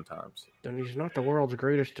villains sometimes. Then he's not the world's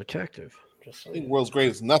greatest detective. I think world's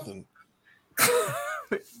greatest nothing.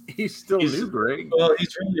 He's new, Greg. Well,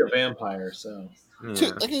 he's really a vampire, so.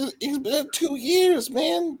 Yeah. He's been 2 years,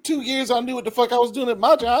 man. 2 years I knew what the fuck I was doing at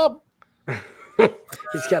my job.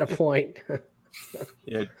 He's got a point.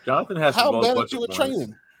 Yeah, Jonathan has how bad are you at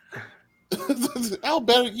training? How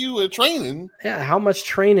bad are you at training? Yeah, how much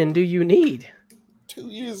training do you need? 2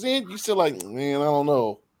 years in, you still like, man, I don't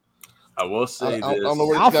know. I will say this. I don't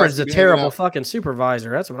know Alfred's a terrible fucking supervisor.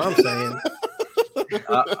 That's what I'm saying.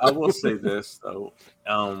 I will say this though,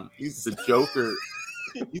 the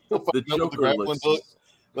Joker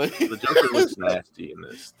looks nasty in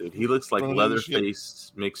this, dude. He looks like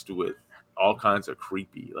Leatherface mixed with all kinds of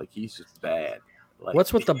creepy. Like he's just bad. Like,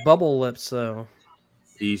 what's with the bubble lips though?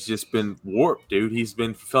 He's just been warped, dude. He's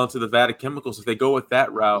been fell into the vat of chemicals. If they go with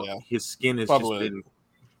that route, his skin has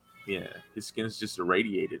his skin is just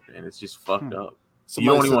irradiated and it's just fucked up. Somebody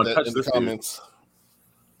you don't even want to touch this comments.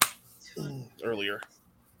 Earlier,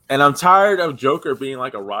 and I'm tired of Joker being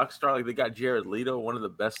like a rock star. Like they got Jared Leto, one of the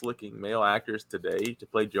best looking male actors today, to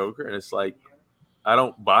play Joker, and it's like I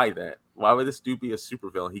don't buy that. Why would this dude be a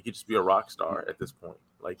supervillain? He could just be a rock star at this point.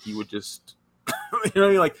 Like he would just,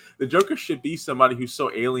 like the Joker should be somebody who's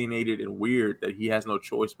so alienated and weird that he has no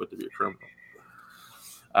choice but to be a criminal.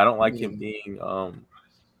 I don't like him being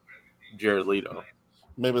Jared Leto.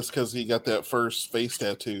 Maybe it's because he got that first face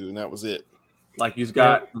tattoo and that was it. Like he's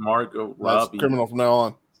got Margot Robbie. Criminal from now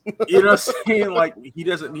on. You know what I'm saying? Like he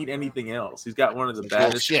doesn't need anything else. He's got one of the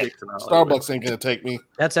baddest chicks in Starbucks ain't gonna take me.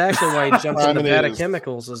 That's actually why he jumps in the vat of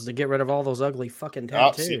chemicals is to get rid of all those ugly fucking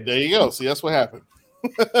tattoos. See, there you go. See, that's what happened.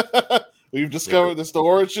 We've discovered this the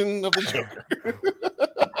origin of the Joker.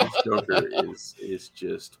 This Joker is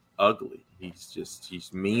just ugly. He's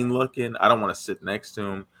mean looking. I don't want to sit next to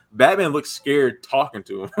him. Batman looks scared talking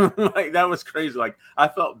to him. Like that was crazy. Like I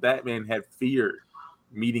felt Batman had fear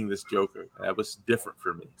meeting this Joker. That was different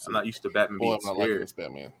for me. I'm not used to Batman being scared.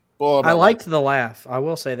 Batman. I liked the laugh. I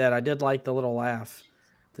will say that I did like the little laugh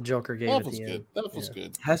the Joker gave at the end. That was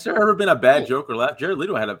good. Has there ever been a bad Joker laugh? Jared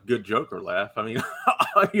Leto had a good Joker laugh. I mean,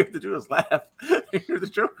 all you have to do is laugh. You're the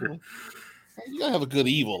Joker. You gotta have a good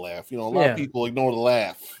evil laugh. A lot of people ignore the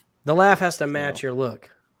laugh. The laugh has to match your look.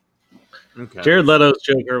 Okay. Jared Leto's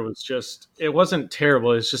Joker it wasn't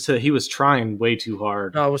terrible. It's just that he was trying way too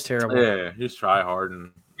hard. No, it was terrible. Yeah, he was try hard.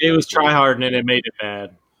 It was try hard and it made it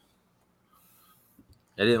bad.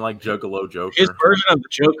 I didn't like Juggalo Joker. His version of the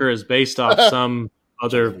Joker is based off some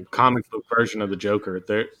other comic book version of the Joker.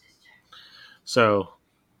 So,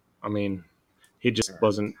 I mean, he just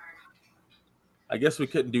wasn't. I guess we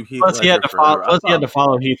couldn't do Heath Plus, Ledger. He had to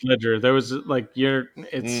follow Heath Ledger. There was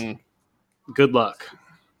it's good luck.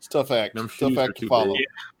 It's tough act. Tough act to follow. Yeah.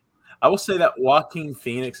 I will say that Joaquin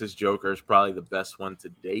Phoenix's Joker is probably the best one to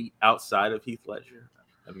date outside of Heath Ledger.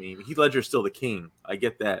 I mean, Heath Ledger is still the king. I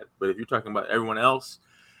get that. But if you're talking about everyone else,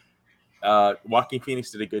 Joaquin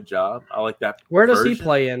Phoenix did a good job. I like that. Where does he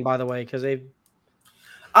play in, by the way? Because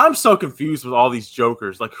I'm so confused with all these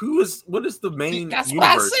Jokers. Like, what is the main That's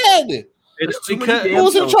universe? what I said. It's because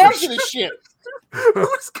who's in charge of this shit?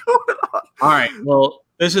 What's going on? All right. Well,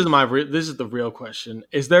 this is the real question.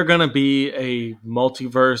 Is there going to be a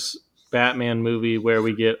multiverse Batman movie where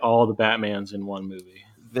we get all the Batmans in one movie?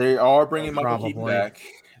 They are bringing Michael Keaton back.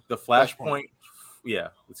 The Flashpoint. Yeah,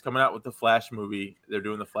 it's coming out with the Flash movie. They're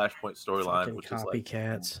doing the Flashpoint storyline, which is like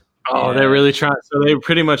copycats. Oh, they're really trying. So they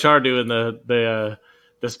pretty much are doing the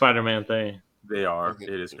Spider-Man thing. They are.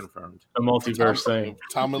 It is confirmed. The multiverse thing.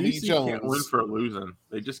 Tommy Lee Jones can't win for losing.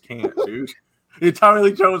 They just can't, dude. Tommy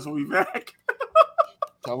Lee Jones will be back.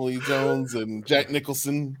 Tommy Lee Jones and Jack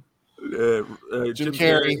Nicholson, Jim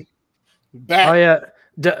Carrey. Back. Oh yeah,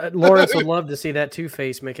 Lawrence would love to see that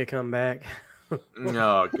Two-Face make a comeback.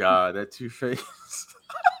 Oh god, that Two-Face.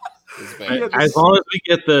 As long as we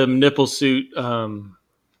get the nipple suit, nipple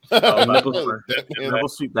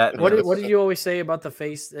suit Batman. What did you always say about the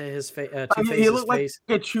face? His face. He looked like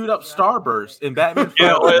a chewed up Starburst in Batman.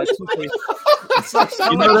 Yeah, it's like that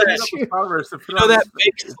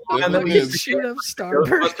fake slime that we used to shoot up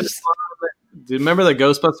Starburst. Do you remember the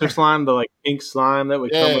Ghostbuster slime, the pink slime that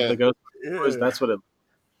would come with the Ghostbusters? That's what it.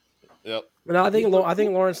 Yep. No, I think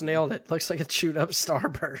Lawrence nailed it. Looks like a chewed up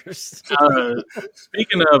Starburst.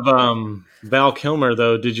 Speaking of Val Kilmer,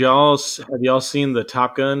 though, have y'all seen the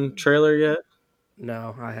Top Gun trailer yet?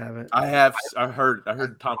 No, I haven't. I have. I heard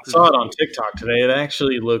Tom Cruise. I saw it on TikTok today. It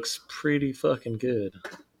actually looks pretty fucking good.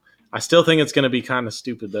 I still think it's going to be kind of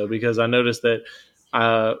stupid though, because I noticed that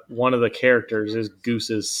one of the characters is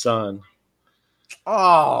Goose's son.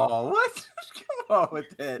 Oh, what? Come on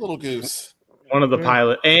with that, little Goose. One of the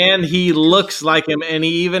pilot, and he looks like him, and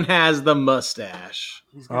he even has the mustache.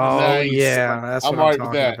 Oh nice. Yeah, that's what I'm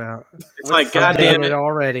talking about. It's like goddamn it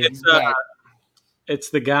already. It's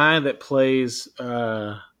the guy that plays.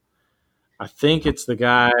 I think it's the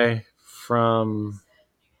guy from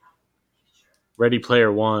Ready Player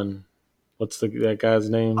One. What's that guy's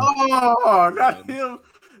name? Oh, not him.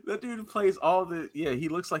 That dude plays all the. Yeah, he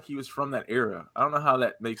looks like he was from that era. I don't know how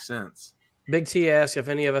that makes sense. Big T asked if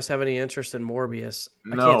any of us have any interest in Morbius.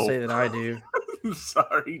 No. I can't say that I do. I'm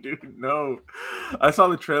sorry, dude. No. I saw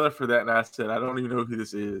the trailer for that and I said, I don't even know who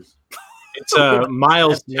this is. It's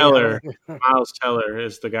Miles Teller. Miles Teller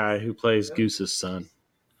is the guy who plays Goose's son.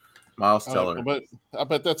 Miles Teller. I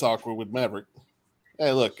bet that's awkward with Maverick.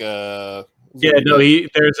 Hey, look. In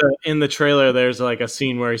the trailer, there's like a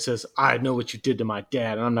scene where he says, "I know what you did to my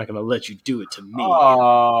dad, and I'm not going to let you do it to me."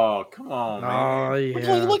 Oh, come on, man! Oh,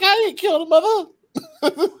 yeah. Look, I didn't kill the mother.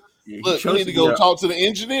 Look, you need to go talk to the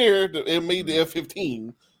engineer that made the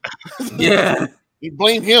F-15. Yeah, you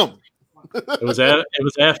blame him. It was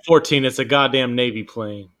F-14. It's a goddamn Navy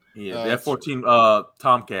plane. Yeah, the F-14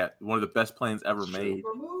 Tomcat, one of the best planes ever made.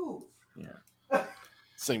 Yeah,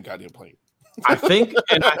 same goddamn plane. I think,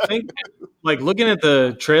 like looking at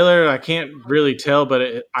the trailer, I can't really tell, but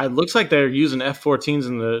it looks like they're using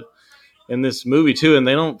F-14s in this movie too, and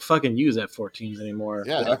they don't fucking use F-14s anymore.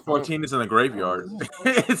 Yeah, the F-14 is in the graveyard.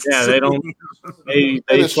 They don't. They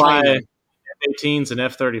fly F-18s and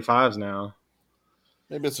F-35s now.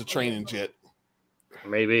 Maybe it's a training jet.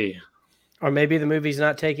 Maybe, or maybe the movie's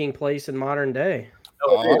not taking place in modern day.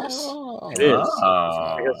 No, it is. It is.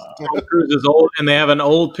 Because Tom Cruise is old, and they have an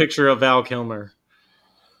old picture of Val Kilmer.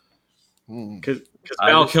 Because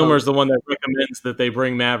Val Kilmer is the one that recommends that they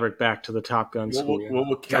bring Maverick back to the Top Gun school. What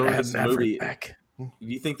will kill this movie? Back. Do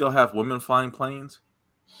you think they'll have women flying planes?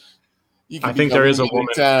 I think there is a woman.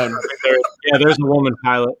 There's a woman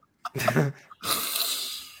pilot.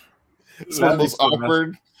 It's one of those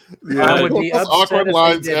awkward, awkward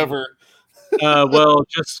lines ever. Well,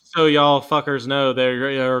 just so y'all fuckers know,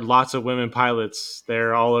 there are lots of women pilots.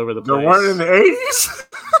 They're all over the place. There weren't in the 80s?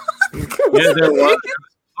 Yeah, there was.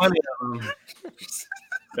 Plenty of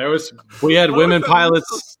them. We had women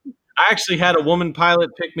pilots. I actually had a woman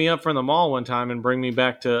pilot pick me up from the mall one time and bring me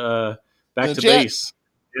back to base.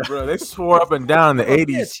 Yeah. Bro, they swore up and down in the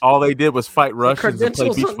 80s. All they did was fight Russians and play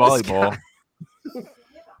beach volleyball.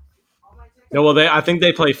 No, well, I think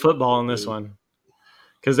they play football in this one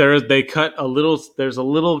because there's a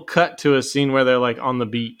little cut to a scene where they're like on the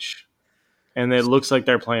beach, and it looks like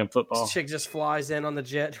they're playing football. This chick just flies in on the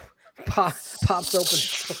jet, pops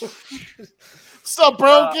open. What's up,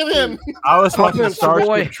 bro? Get in. I was watching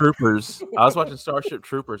Starship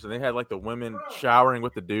Troopers. And they had like the women showering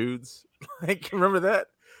with the dudes. Like, remember that?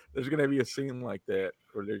 There's gonna be a scene like that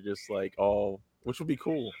where they're just like all, which would be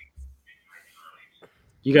cool.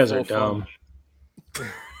 You guys are dumb.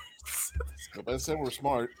 I said we're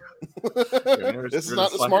smart. Yeah, this is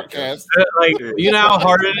not the smart cast. Like, you know how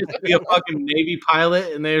hard it is to be a fucking Navy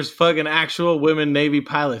pilot, and there's fucking actual women Navy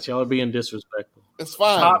pilots. Y'all are being disrespectful. It's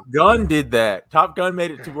fine. Top Gun did that. Top Gun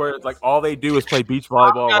made it to where like all they do is play beach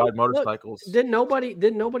volleyball, ride motorcycles. Did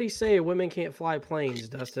nobody say women can't fly planes,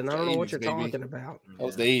 Dustin? I don't know what you're talking about. That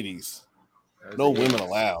was the 80s. No women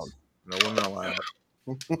allowed. No women allowed.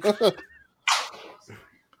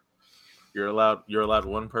 You're allowed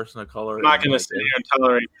one person of color. I'm not going to sit here and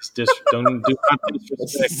tolerate this. Don't do not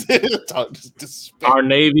disrespect our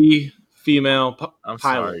Navy female I'm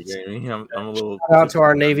pilots. Sorry, Jamie. I'm a little. Shout out to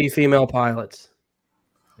our Navy female pilots.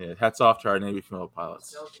 Yeah, hats off to our Navy female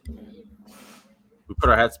pilots. We put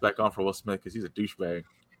our hats back on for Will Smith because he's a douchebag.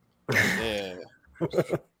 Yeah.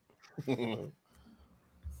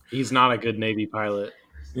 He's not a good Navy pilot.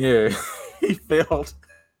 Yeah, he failed.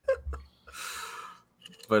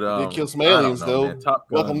 But they kill some aliens, though. Man.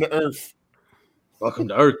 Welcome to Earth. Welcome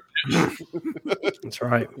to Earth. That's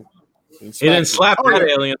right. He didn't slap that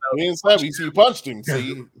alien, though. He didn't slap him. He punched him.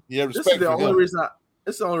 See, you have respect. This is the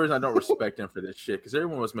only reason I don't respect him for this shit, because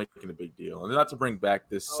everyone was making a big deal. And not to bring back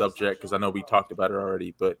this subject, because I know we talked about it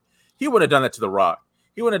already, but he wouldn't have done that to The Rock.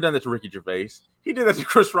 He wouldn't have done that to Ricky Gervais. He did that to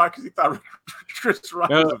Chris Rock because he thought Chris Rock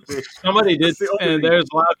was a bitch. Somebody did, and there's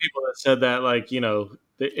a lot of people that said that, like, you know,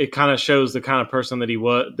 it kind of shows the kind of person that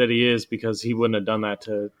he is, because he wouldn't have done that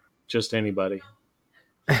to just anybody.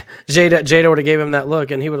 Jada would have gave him that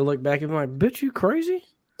look, and he would have looked back and been like, "Bitch, you crazy?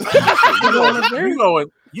 You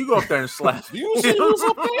go up there and slap. You see who's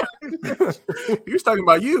up there? He was talking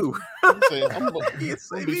about you. I'm gonna be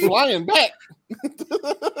flying back."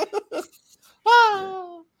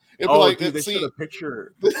 Dude, they showed a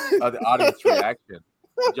picture of the audience reaction.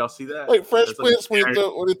 Did y'all see that? Like Fresh Prince when he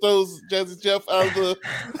throws Jazzy Jeff out of the.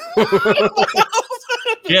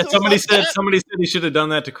 Yeah, somebody said he should have done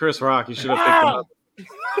that to Chris Rock. He should have picked him up.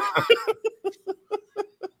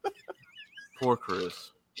 Poor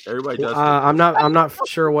Chris. Everybody does. I'm not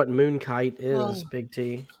sure what Moon Kite is, Big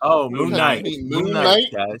T. Oh, Moon Knight. Moon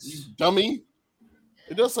Knight, guys. Dummy.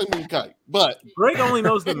 It does say Moon Kite, but Greg only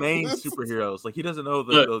knows the main superheroes. Like, he doesn't know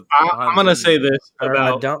the. I'm gonna say this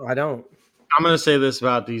about. I don't. I'm gonna say this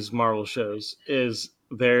about these Marvel shows: is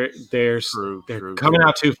they're coming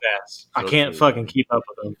out too fast. I can't fucking keep up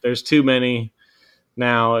with them. There's too many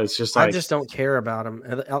now. It's just like I just don't care about them.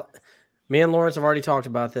 Me and Lawrence have already talked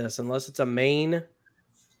about this. Unless it's a main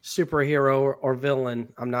superhero or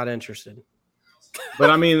villain, I'm not interested. But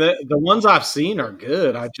I mean, the ones I've seen are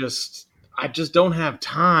good. I just don't have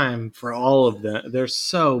time for all of them. There's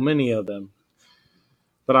so many of them,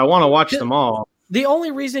 but I want to watch them all. The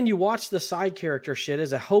only reason you watch the side character shit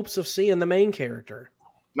is a hopes of seeing the main character.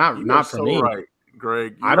 Not for me, right,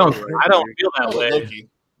 Greg. I don't feel that way. Loki.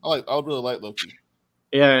 I really like Loki.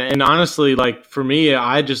 Yeah, and honestly, like for me,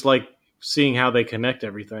 I just like seeing how they connect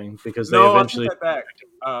everything, because they eventually. I take that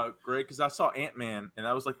back, Greg, because I saw Ant-Man, and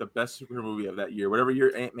that was like the best superhero movie of that year. Whatever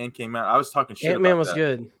year Ant-Man came out, I was talking shit. Ant-Man was that.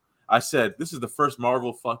 good. I said, this is the first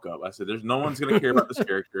Marvel fuck up. I said, there's no one's going to care about this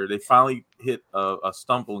character. They finally hit a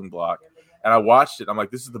stumbling block. And I watched it. I'm like,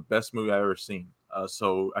 this is the best movie I've ever seen.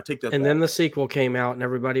 So I take that. And then the sequel came out, and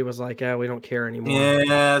everybody was like, we don't care anymore.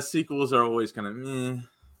 Yeah, sequels are always kind of meh.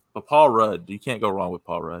 But Paul Rudd, you can't go wrong with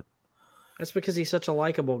Paul Rudd. That's because he's such a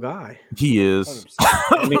likable guy. He is.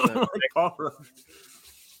 Paul Rudd.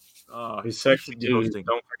 Oh, he's sexy, dude. Don't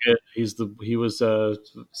forget, he was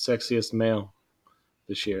sexiest male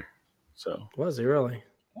this year. So was he really?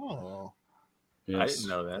 Oh, yes. I didn't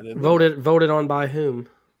know that. Voted on by whom?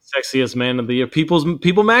 Sexiest man of the year.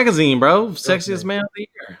 People magazine, bro. Sexiest man of the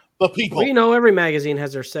year. The People. Well, you know, every magazine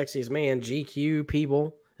has their sexiest man. GQ,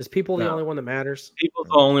 People. Is People the only one that matters? People's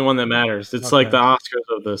the only one that matters. It's like the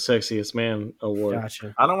Oscars of the sexiest man award.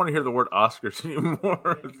 Gotcha. I don't want to hear the word Oscars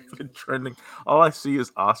anymore. It's been trending. All I see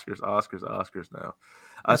is Oscars now.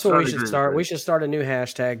 That's what we should start. We should start a new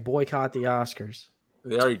hashtag, boycott the Oscars.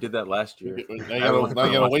 They already did that last year. Now you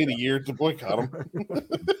gotta wait a year to boycott them.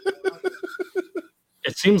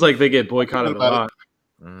 Seems like they get boycotted a lot.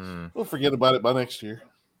 We'll forget about it by next year.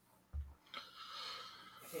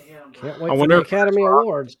 Can't wait for the Academy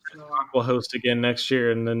Awards. We'll host again next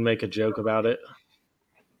year and then make a joke about it.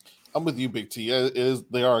 I'm with you, Big T.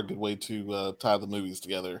 They are a good way to tie the movies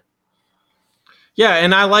together. Yeah,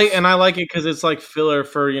 and I like it because it's like filler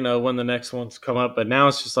for when the next ones come up. But now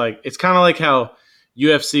it's just like it's kind of like how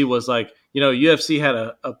UFC was like. UFC had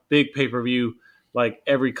a big pay-per-view like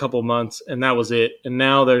every couple months, and that was it. And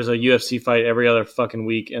now there's a UFC fight every other fucking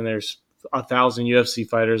week, and there's 1,000 UFC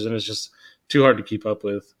fighters, and it's just too hard to keep up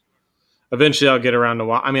with. Eventually, I'll get around to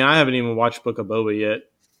watch. I mean, I haven't even watched Book of Boba yet.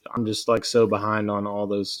 I'm just like so behind on all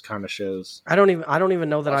those kind of shows. I don't even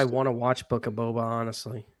know that I want to watch Book of Boba,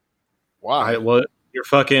 honestly. Why? Well, you're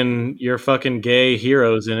fucking gay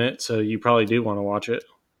heroes in it, so you probably do want to watch it.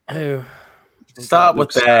 Who? Stop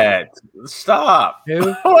with that. Stop.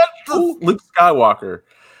 Who? What? Luke Skywalker.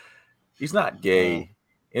 He's not gay.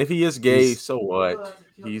 And if he is gay, so what?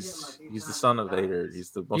 He's the son of Vader.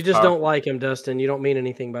 He's the most You just powerful. don't like him, Dustin. You don't mean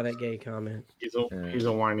anything by that gay comment. He's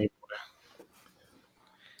a whiny boy.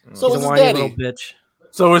 So He's is a his whiny daddy. little bitch.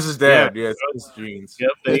 So is his dad. Yes, his genes.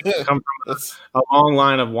 Yep, they come from a long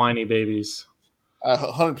line of whiny babies. I He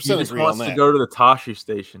 100% just agree on wants that. to go to the Tashi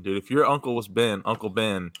station, dude. If your uncle was Uncle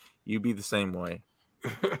Ben, you'd be the same way.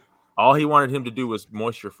 All he wanted him to do was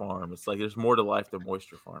moisture farm. It's like there's more to life than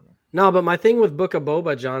moisture farming. No, but my thing with Book of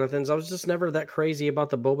Boba, Jonathan's, I was just never that crazy about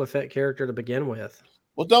the Boba Fett character to begin with.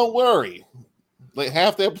 Well, don't worry. Like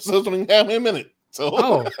half the episodes don't even have him in it. So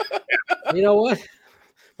Oh, you know what?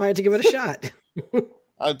 Might have to give it a shot.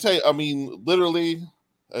 I tell you, I mean, literally,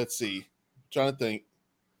 let's see. Trying to think.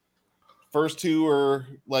 First two are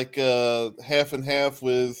like half and half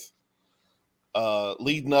with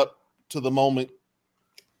leading up to the moment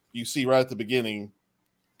you see right at the beginning,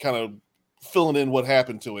 kind of filling in what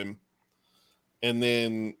happened to him. And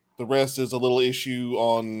then the rest is a little issue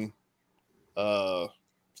on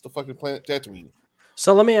what's the fucking planet Tatooine.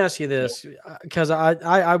 So let me ask you this, because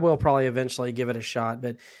I will probably eventually give it a shot,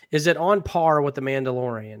 but is it on par with The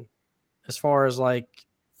Mandalorian as far as like...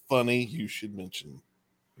 Funny you should mention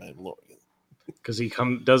Mandalorian. Because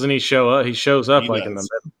doesn't he show up? He shows up He like in the does.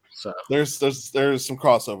 middle. So There's some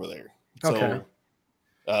crossover there. Okay.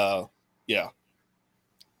 So, yeah,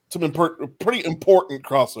 some pretty important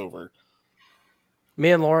crossover.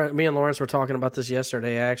 Me and Lawrence were talking about this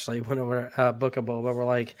yesterday. Actually, when we were Book of Boba, we're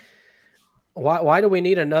like, why do we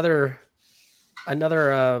need another one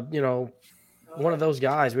of those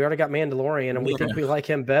guys? We already got Mandalorian, and we think we like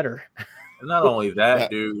him better. And not only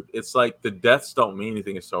that, dude, it's like the deaths don't mean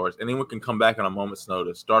anything in Star Wars. Anyone can come back on a moment's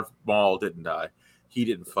notice. Darth Maul didn't die. He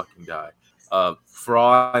didn't fucking die. For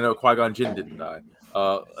all I know, Qui-Gon Jinn didn't die.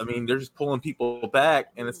 I mean, they're just pulling people back,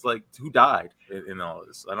 and it's like, who died in all of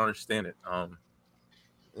this? I don't understand it.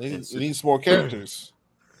 We need some more characters.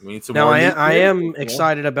 We need some Now, more. I am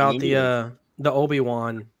excited about the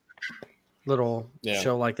Obi-Wan little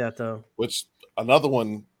show like that, though. Which another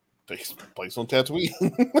one takes place on Tatooine.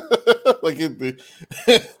 Like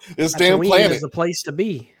this damn Tatooine planet is the place to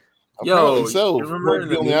be. Apparently so. you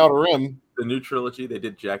remember On the Outer Rim. the new trilogy, they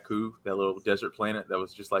did Jakku, that little desert planet that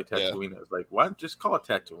was just like Tatooine. It was like, why just call it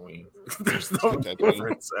Tatooine? There's no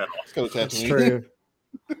difference at all. Let's go to That's Tatooine. true.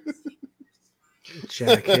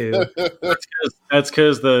 Jakku. That's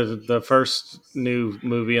because the first new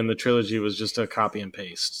movie in the trilogy was just a copy and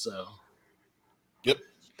paste. So, Yep.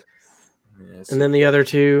 Yes. And then the other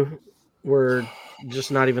two were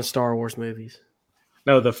just not even Star Wars movies.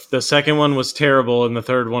 no, the second one was terrible, and the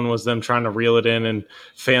third one was them trying to reel it in and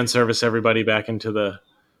fan service everybody back into the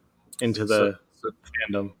So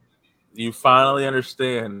fandom. you finally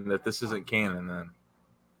understand that this isn't canon, then.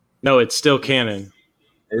 No, it's still canon.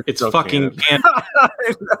 It's still fucking canon. I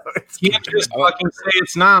know, it's You can't just fucking say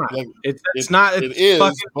it's not. Like, It's not. It It's is,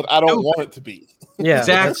 fucking but I don't stupid. want it to be. Yeah,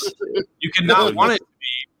 Exactly. You cannot want it to be,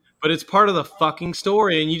 but it's part of the fucking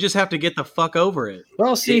story, and you just have to get the fuck over it.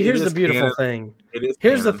 Well, see, It here's the is beautiful canon. thing. It is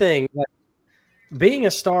Here's the canon. thing. Like, being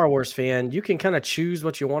a Star Wars fan, you can kind of choose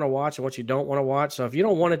what you want to watch and what you don't want to watch. So if you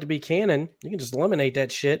don't want it to be canon, you can just eliminate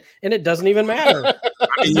that shit, and it doesn't even matter.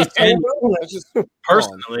 I mean, you can That's just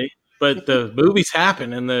personally, but the movies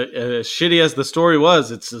happen, and the as shitty as the story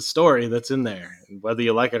was, it's the story that's in there, whether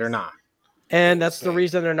you like it or not. And that's the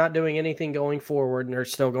reason they're not doing anything going forward, and they're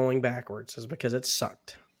still going backwards, is because it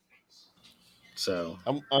sucked. So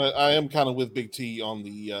I am kind of with Big T on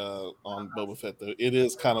the on Boba Fett though. It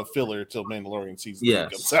is kind of filler till Mandalorian season 3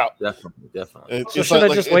 comes out. Definitely. So should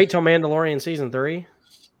I just wait till Mandalorian season 3?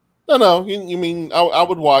 No. You mean I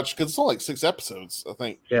would watch because it's only like 6 episodes. I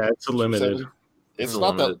think. yeah, it's a limited. 7. It's It's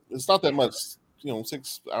not limited. that. It's not that much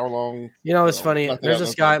 6 hour long. It's funny. There's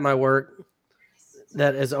this guy at my work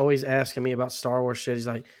that is always asking me about Star Wars shit. He's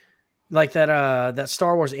like that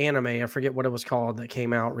Star Wars anime. I forget what it was called that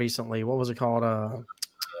came out recently. What was it called?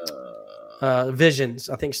 Visions.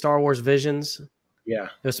 I think Star Wars Visions. Yeah,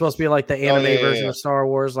 it was supposed to be like the anime version of Star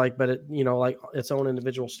Wars, but it, like its own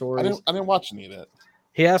individual stories. I didn't watch any of that.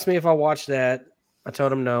 He asked me if I watched that. I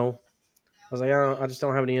told him no. I was like, I just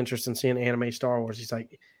don't have any interest in seeing anime Star Wars. He's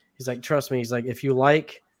like, trust me. He's like, if you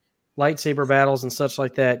like lightsaber battles and such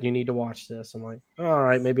like that, you need to watch this. I'm like, all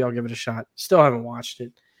right, maybe I'll give it a shot. Still haven't watched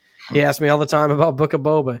it. He asked me all the time about Book of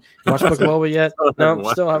Boba. You watch Book of Boba yet? No,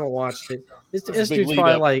 still haven't watched it. This dude's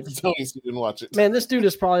probably like, didn't watch it. Man, this dude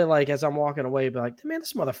is probably like, as I'm walking away, be like, man,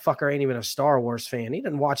 this motherfucker ain't even a Star Wars fan. He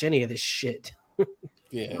didn't watch any of this shit.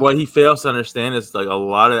 Yeah. What he fails to understand is like a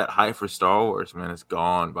lot of that hype for Star Wars, man, is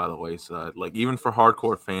gone by the wayside. Like even for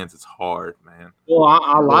hardcore fans, it's hard, man. Well,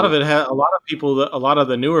 a lot of people, a lot of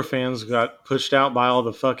the newer fans got pushed out by all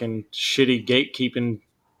the fucking shitty gatekeeping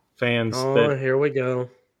fans. Oh, here we go.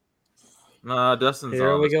 Nah, Dustin's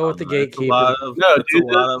here we go with the gatekeeping.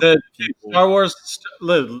 Star Wars.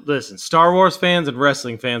 Listen, Star Wars fans and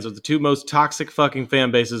wrestling fans are the two most toxic fucking fan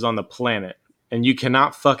bases on the planet, and you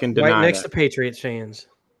cannot fucking deny right next that. to Patriots fans.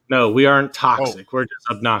 No, we aren't toxic. We're just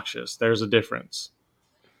obnoxious. There's a difference.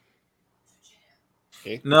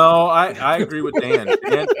 No, I agree with Dan.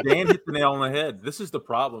 Dan hit the nail on the head. This is the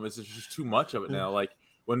problem. Is there's just too much of it now. Like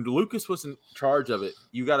when Lucas was in charge of it,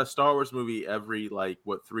 you got a Star Wars movie every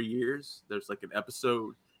 3 years. There's like an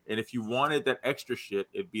episode, and if you wanted that extra shit,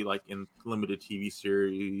 it'd be like in limited TV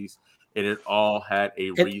series, and it all had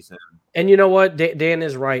a reason. And you know what? Dan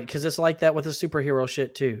is right, because it's like that with the superhero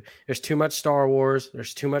shit too. There's too much Star Wars.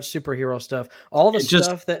 There's too much superhero stuff. All the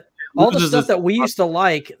stuff that we used to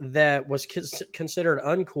like that was considered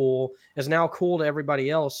uncool is now cool to everybody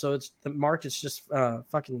else. So it's the market's just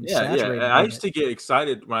fucking saturated. Yeah. I used to get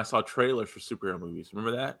excited when I saw trailers for superhero movies.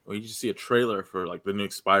 Remember that? When you just see a trailer for like the new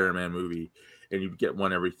Spider-Man movie, and you get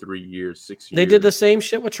one every 3 years, 6 years. They did the same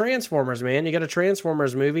shit with Transformers, man. You got a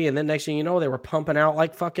Transformers movie, and then next thing you know, they were pumping out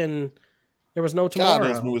like fucking. There was no tomorrow.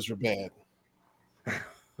 God, those movies were bad.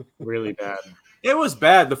 Really bad. It was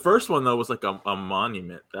bad. The first one though was like a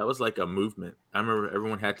monument. That was like a movement. I remember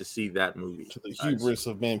everyone had to see that movie. To the hubris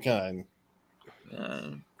of mankind.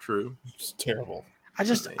 Yeah, true. It's terrible.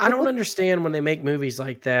 I don't understand when they make movies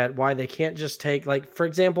like that, why they can't just take, like, for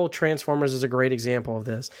example, Transformers is a great example of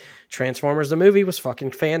this. Transformers, the movie, was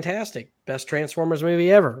fucking fantastic. Best Transformers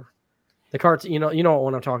movie ever. The cartoon, you know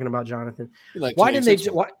what I'm talking about, Jonathan. Why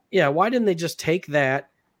didn't they just take that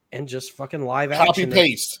and just fucking live action? Copy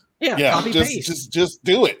paste. Yeah, copy paste. Just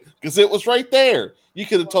do it, because it was right there. You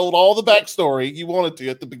could have told all the backstory you wanted to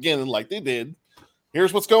at the beginning, like they did.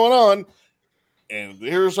 Here's what's going on, and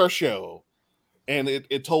here's our show. And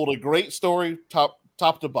it told a great story, top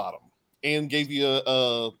to bottom, and gave you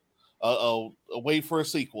a way for a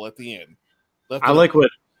sequel at the end. I like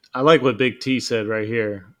what Big T said right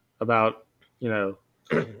here about,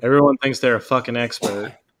 everyone thinks they're a fucking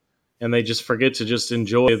expert, and they just forget to just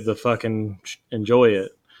enjoy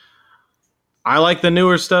it. I like the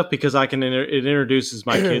newer stuff because it introduces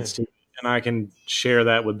my kids to it, and I can share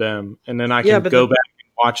that with them, and then I can go back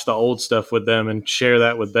and watch the old stuff with them and share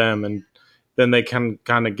that with them, and then they can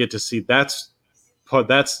kind of get to see. That's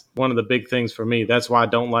one of the big things for me. That's why I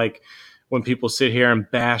don't like when people sit here and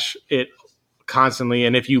bash it constantly.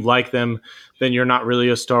 And if you like them, then you're not really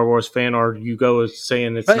a Star Wars fan, or you go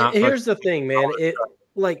saying it's not. Here's the thing, man.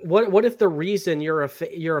 What if the reason you're a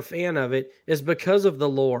fan of it is because of the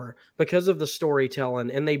lore, because of the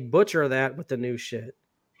storytelling, and they butcher that with the new shit?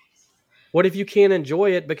 What if you can't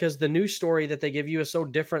enjoy it because the new story that they give you is so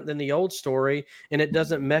different than the old story, and it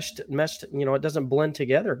doesn't mesh, it doesn't blend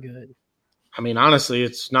together good? I mean, honestly,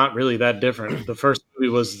 it's not really that different. The first movie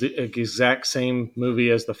was the exact same movie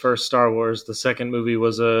as the first Star Wars. The second movie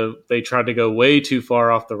was they tried to go way too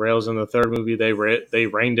far off the rails, and the third movie they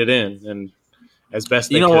reined it in, and as best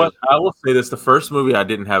they could. You know what? I will say this: the first movie I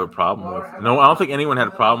didn't have a problem with. No, I don't think anyone had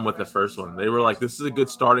a problem with the first one. They were like, "This is a good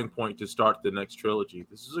starting point to start the next trilogy.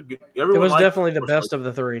 This is a good." It was definitely the best of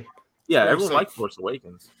the three. Yeah, everyone liked Force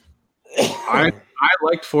Awakens. I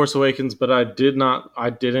liked Force Awakens, but I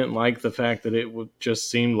didn't like the fact that it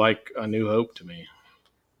just seemed like A New Hope to me.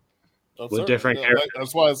 With different characters.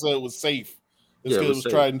 That's why I said it was safe. It was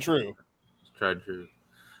tried and true. Tried and true.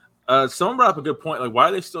 Someone brought up a good point. Like, why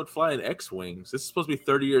are they still flying X-Wings? This is supposed to be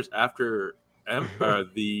 30 years after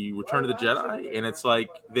the Return of the Jedi, and it's like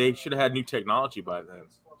they should have had new technology by then.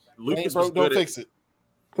 Lucas don't fix it.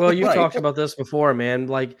 Well, you've talked about this before, man.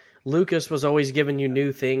 Like, Lucas was always giving you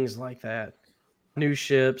new things like that. New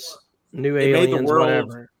ships, new aliens,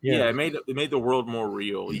 whatever. Yeah, it made the world more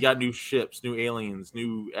real. You got new ships, new aliens,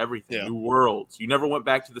 new everything, new worlds. You never went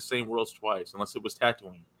back to the same worlds twice, unless it was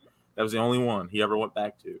Tatooine. That was the only one he ever went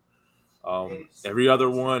back to. Every other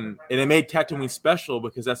one, and it made Tatooine special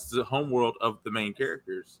because that's the home world of the main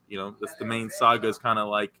characters. You know, that's the main saga is kind of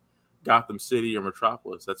like Gotham City or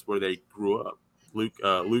Metropolis. That's where they grew up, Luke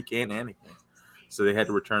and Anakin. So they had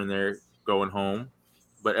to return there, going home.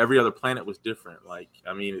 But every other planet was different. Like,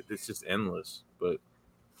 I mean, it's just endless. But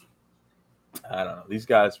I don't know. These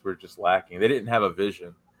guys were just lacking. They didn't have a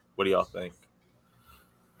vision. What do y'all think?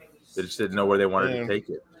 They just didn't know where they wanted to take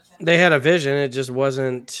it. They had a vision. It just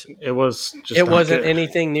wasn't. It wasn't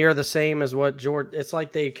anything near the same as what George. It's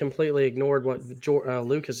like they completely ignored what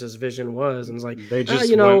Lucas's vision was, and it's like they just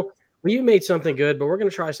you made something good, but we're going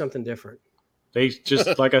to try something different. They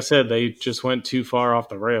just, like I said, they just went too far off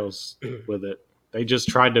the rails with it. They just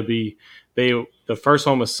tried to be. The first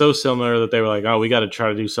one was so similar that they were like, oh, we got to try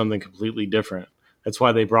to do something completely different. That's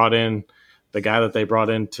why they brought in the guy that they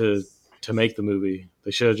brought in to make the movie. They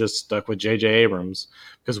should have just stuck with J.J. Abrams,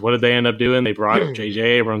 because what did they end up doing? They brought J.J.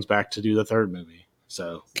 Abrams back to do the third movie.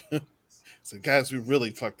 So guys, we really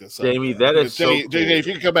fucked this up. Jamie, that is J.J., if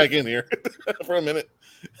you can come back in here for a minute.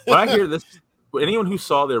 When I hear this, anyone who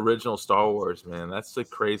saw the original Star Wars, man, that's like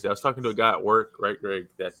crazy. I was talking to a guy at work, right, Greg,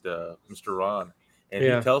 that Mr. Ron, and he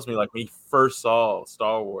tells me, like, when he first saw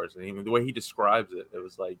Star Wars, and even the way he describes it, it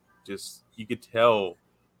was like, just, you could tell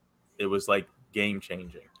it was like game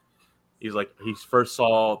changing. He's like, he first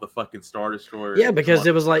saw the fucking Star Destroyer. Yeah, because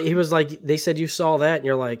he was like, they said you saw that, and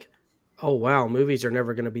you're like, oh wow, movies are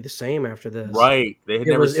never going to be the same after this. Right?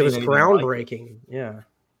 It was groundbreaking. Like yeah.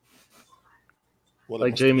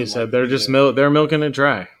 Like Jamie said, they're just they're milking it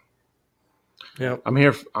dry. Yeah, I'm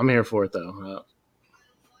here for it though.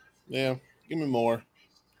 Yeah, give me more.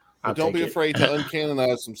 But don't be afraid to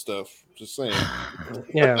uncanonize some stuff. Just saying.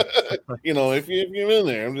 Yeah. If you're in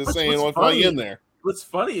there, I'm just saying, why you in there? What's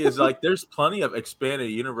funny is, like, there's plenty of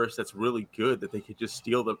expanded universe that's really good that they could just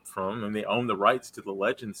steal them from, and they own the rights to the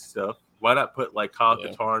Legends stuff. Why not put, like, Kyle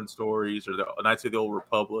Katarn stories or the Knights of the Old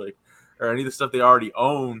Republic or any of the stuff they already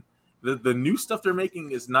own? The new stuff they're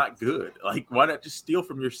making is not good. Like, why not just steal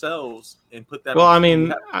from yourselves and put that? Well, I mean,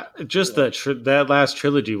 that last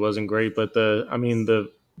trilogy wasn't great, but the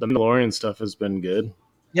Mandalorian stuff has been good.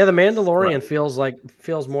 Yeah, the Mandalorian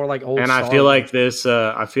feels more like old. And Star I feel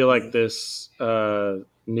like this.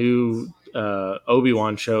 New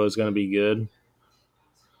Obi-Wan show is going to be good.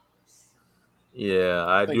 Yeah,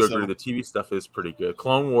 I do agree. The TV stuff is pretty good.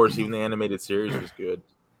 Clone Wars, even the animated series, was good.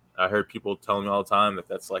 I heard people telling me all the time that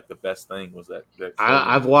that's like the best thing was that.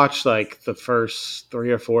 I've watched like the first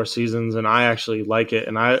 3 or 4 seasons, and I actually like it.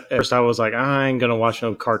 And at first I was like, I ain't gonna watch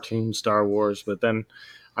no cartoon Star Wars, but then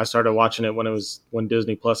I started watching it when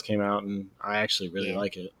Disney Plus came out, and I actually really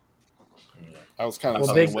like it. I was kind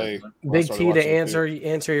of Big T, to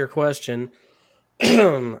answer your question.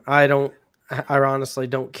 I honestly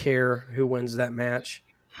don't care who wins that match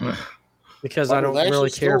because I don't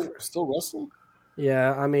really care. Still wrestling?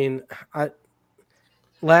 Yeah, I mean,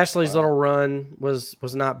 Lashley's little run was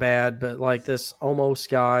not bad, but like this almost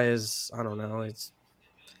guy is, I don't know,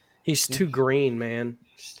 he's too green, man.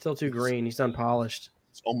 Still too green. He's unpolished.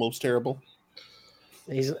 It's almost terrible.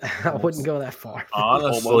 I wouldn't go that far.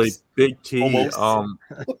 Honestly, Big T.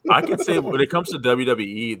 I can say when it comes to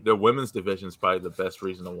WWE, the women's division is probably the best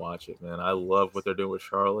reason to watch it, man. I love what they're doing with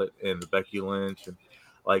Charlotte and Becky Lynch, and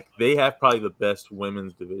like they have probably the best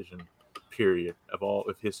women's division, period,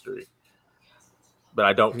 of history. But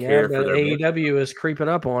I don't care for their AEW is creeping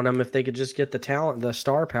up on them if they could just get the talent, the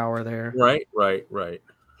star power there. Right.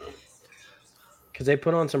 Because they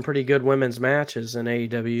put on some pretty good women's matches in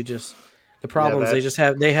AEW. Just the problem is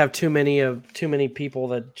they have too many people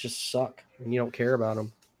that just suck and you don't care about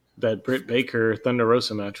them. That Britt Baker Thunder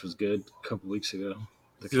Rosa match was good a couple weeks ago.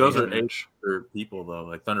 Those are people though,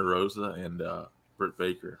 like Thunder Rosa and Britt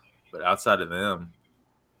Baker. But outside of them,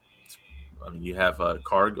 I mean, you have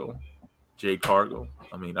Cargill, Jade Cargill.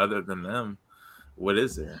 I mean, other than them, what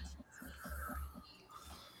is there?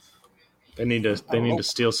 They need to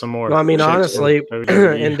steal some more. Well, I mean, honestly, in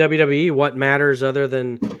WWE, what matters other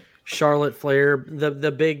than Charlotte Flair,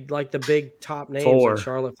 the big top names like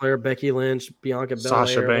Charlotte Flair, Becky Lynch, Bianca Belair,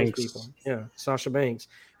 Sasha Banks. Those people. Yeah, Sasha Banks.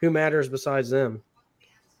 Who matters besides them?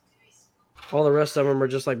 All the rest of them are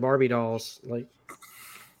just like Barbie dolls. Like,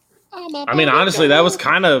 I mean, honestly, that was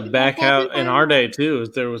kind of back out in our day too.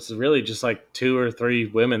 There was really just like 2 or 3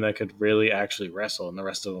 women that could really actually wrestle, and the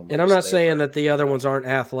rest of them. And I'm not saying that the other ones aren't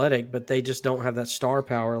athletic, but they just don't have that star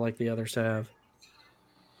power like the others have.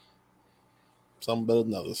 Some better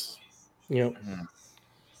than others. Yep.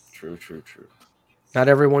 True. Not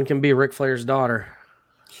everyone can be Ric Flair's daughter.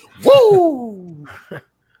 Woo!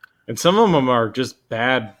 And some of them are just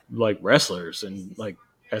bad, like wrestlers, and like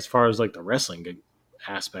as far as like the wrestling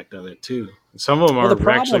aspect of it too. Some of them are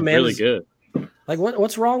actually really good. Like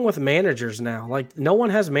what's wrong with managers now? Like no one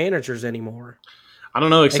has managers anymore. I don't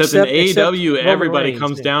know, except in AEW, everybody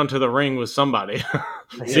comes down to the ring with somebody.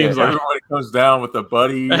 Seems like everybody comes down with a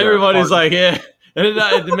buddy. Everybody's like, yeah, and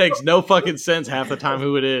it makes no fucking sense half the time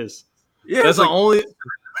who it is. Yeah, that's my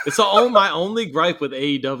only gripe with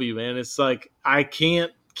AEW, man. It's like I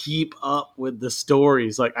can't keep up with the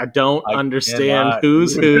stories. Like I don't understand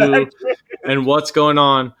who's who and what's going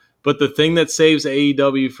on. But the thing that saves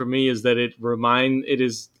AEW for me is that it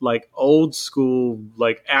is like old school,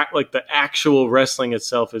 like the actual wrestling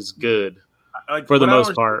itself is good for the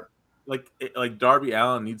most part. Like Darby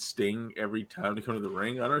Allin needs Sting every time to come to the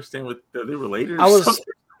ring. I don't understand what are they related. I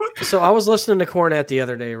was listening to Cornette the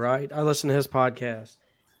other day, right? I listened to his podcast,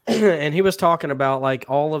 and he was talking about like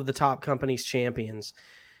all of the top companies' champions.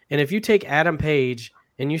 And if you take Adam Page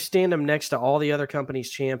and you stand him next to all the other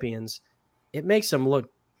companies' champions, it makes him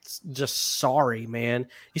look just sorry, man.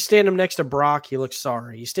 You stand him next to Brock, he looks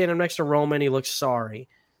sorry. You stand him next to Roman, he looks sorry.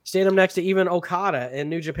 Stand him next to even Okada in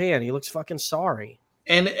New Japan, he looks fucking sorry.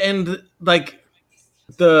 And like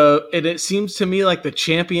it seems to me like the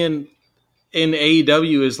champion in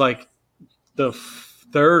AEW is like the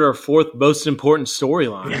third or fourth most important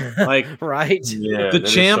storyline. Like right? Yeah, the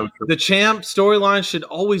champ storyline should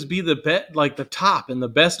always be the the top and the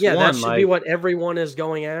best one. That should be what everyone is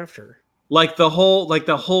going after. Like the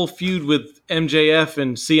whole feud with MJF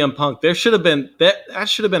and CM Punk, there should have been that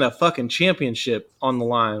should have been a fucking championship on the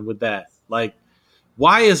line with that. Like,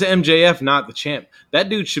 why is MJF not the champ? That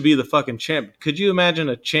dude should be the fucking champ. Could you imagine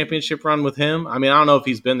a championship run with him? I mean, I don't know if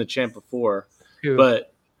he's been the champ before,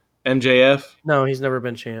 but MJF? No, he's never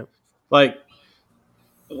been champ. Like,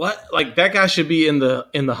 what? Like that guy should be in the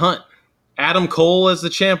hunt. Adam Cole as the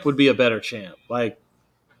champ would be a better champ. Like.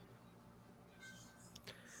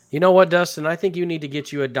 You know what, Dustin? I think you need to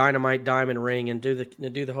get you a Dynamite diamond ring and do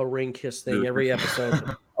the whole ring kiss thing every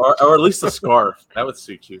episode, or at least a scarf. That would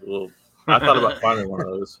suit you a little. I thought about finding one of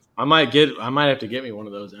those. I might have to get me one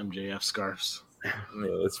of those MJF scarves. Yeah,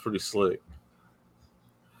 that's pretty slick.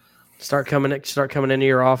 Start coming into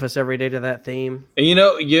your office every day to that theme. And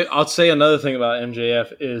I'll say another thing about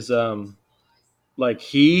MJF is like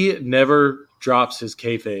he never drops his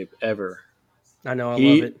kayfabe ever. I know, I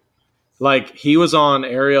love it. Like he was on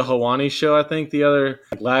Ariel Helwani's show, I think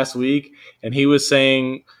last week, and he was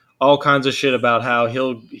saying all kinds of shit about how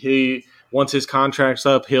he once his contract's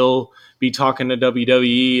up, he'll be talking to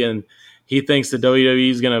WWE, and he thinks the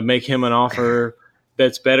WWE is going to make him an offer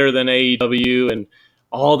that's better than AEW, and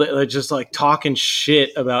all that, just like talking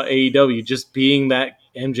shit about AEW, just being that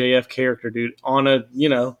MJF character, dude, on an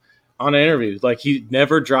interview. Like he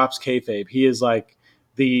never drops kayfabe. He is like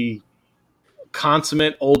the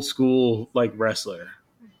consummate old school like wrestler.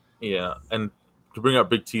 Yeah, and to bring up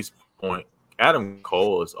Big T's point, Adam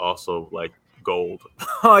Cole is also like gold.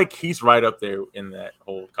 Like he's right up there in that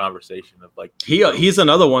whole conversation of like he's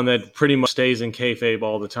another one that pretty much stays in kayfabe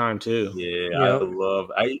all the time too. Yeah,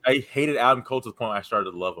 I hated Adam Cole to the point I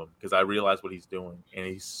started to love him because I realized what he's doing, and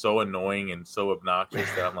he's so annoying and so obnoxious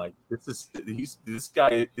that I'm like, this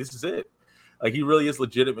is it. Like, he really is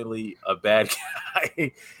legitimately a bad guy,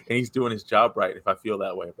 and he's doing his job right if I feel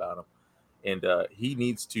that way about him. And he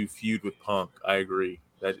needs to feud with Punk. I agree.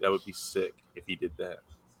 That would be sick if he did that.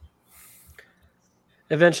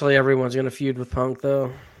 Eventually, everyone's going to feud with Punk,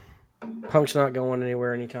 though. Punk's not going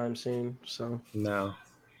anywhere anytime soon. So no.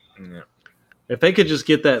 Yeah. If they could just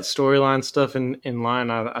get that storyline stuff in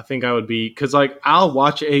line, I think I would be – because, like, I'll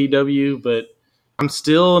watch AEW, but I'm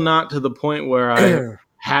still not to the point where I –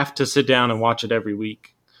 have to sit down and watch it every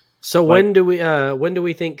week. So when do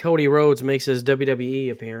we think Cody Rhodes makes his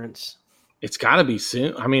WWE appearance? It's got to be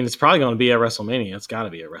soon. I mean, it's probably going to be at WrestleMania. It's got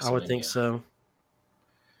to be at WrestleMania. I would think so.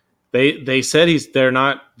 They said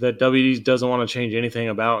that WWE doesn't want to change anything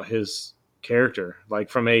about his character,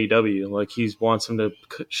 like from AEW. Like he wants him to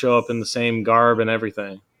show up in the same garb and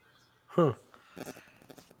everything. Huh.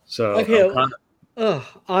 So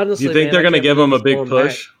honestly, do you think they're going to give him a big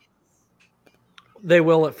push? Back. They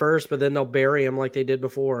will at first, but then they'll bury him like they did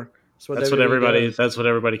before. That's what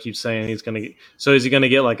everybody keeps saying. He's going to get. So is he going to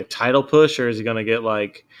get like a title push, or is he going to get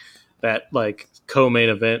like that like co-main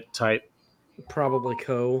event type? Probably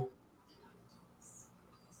co.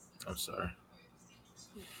 I'm sorry.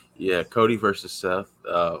 Yeah, Cody versus Seth.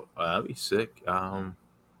 That'd be sick. I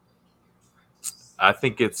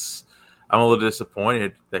think I'm a little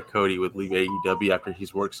disappointed that Cody would leave AEW after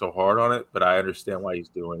he's worked so hard on it, but I understand why he's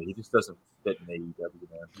doing it. He just doesn't fit in AEW,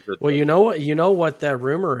 man. Well, you know what that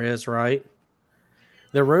rumor is, right?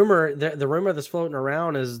 The rumor that's floating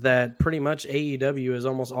around is that pretty much AEW has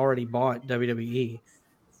almost already bought WWE.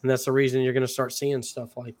 And that's the reason you're going to start seeing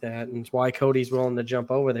stuff like that. And it's why Cody's willing to jump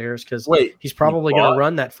over there is because he's probably going to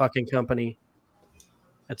run that fucking company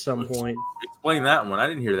at some point. Explain that one. I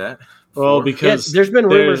didn't hear that. Well, because there's been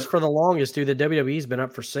rumors for the longest, dude, that WWE's been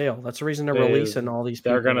up for sale. That's the reason they're releasing all these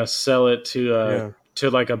people. They're going to sell it to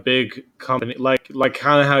like a big company, like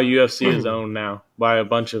kind of how UFC is owned now by a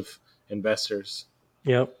bunch of investors.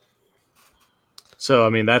 Yep. So, I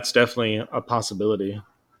mean, that's definitely a possibility.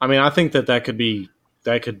 I mean, I think that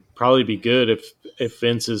could probably be good if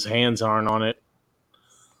Vince's hands aren't on it.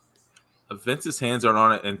 Vince's hands aren't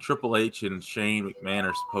on it, and Triple H and Shane McMahon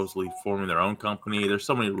are supposedly forming their own company. There's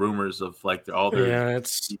so many rumors of like all their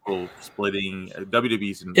people splitting.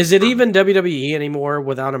 WWE's. Is it even WWE anymore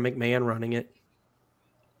without a McMahon running it?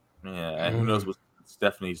 Yeah, and who knows what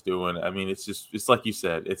Stephanie's doing? I mean, it's like you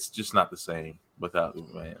said, it's just not the same without the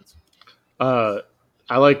McMahons.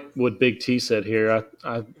 I like what Big T said here.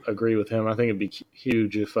 I agree with him. I think it'd be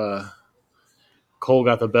huge if Cole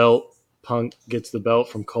got the belt, Punk gets the belt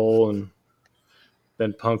from Cole, and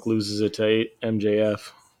then Punk loses it to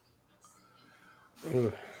MJF.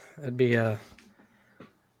 Ooh, that'd be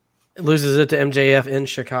loses it to MJF in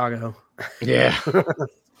Chicago. Yeah.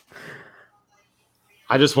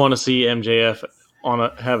 I just want to see MJF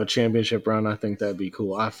have a championship run. I think that'd be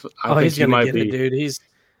cool. I think he's gonna get it, dude.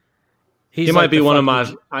 He might be one of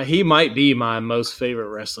my. He might be my most favorite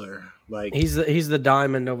wrestler. Like he's the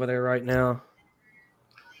diamond over there right now.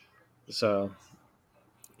 So,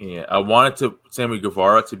 yeah, I wanted Sammy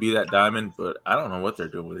Guevara to be that diamond, but I don't know what they're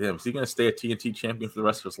doing with him. Is he going to stay a TNT champion for the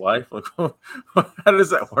rest of his life? Like, how does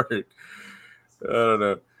that work? I don't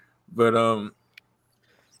know, but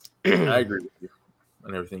I agree with you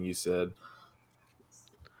on everything you said.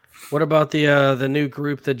 What about the new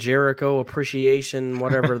group, the Jericho Appreciation,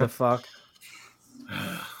 whatever the fuck?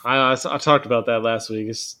 I talked about that last week.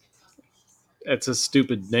 It's a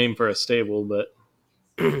stupid name for a stable, but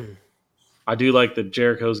I do like that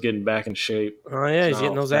Jericho's getting back in shape. Oh yeah, he's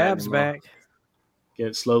getting those abs back.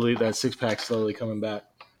 Get slowly that 6-pack slowly coming back.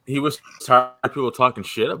 He was tired of people talking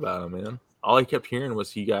shit about him, man. All he kept hearing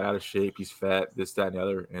was he got out of shape, he's fat, this, that, and the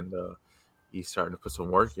other, and he's starting to put some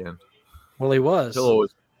work in. Well, he was.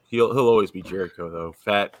 He'll always be Jericho though.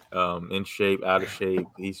 Fat, in shape, out of shape.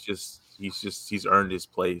 He's earned his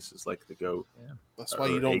place as like the GOAT. Yeah. That's why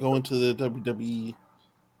you don't go into the WWE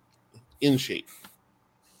in shape.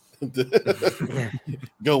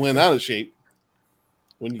 Go in out of shape.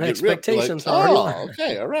 When you get expectations ripped, like,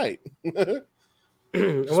 okay, all right.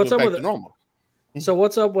 What's up with normal? So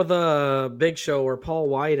what's up with Big Show or Paul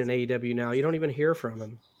White in AEW now? You don't even hear from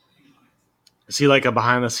him. Is he like a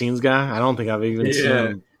behind the scenes guy? I don't think I've even seen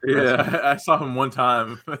him. Yeah, I saw him one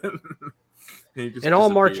time. And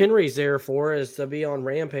all Mark Henry's there for is to be on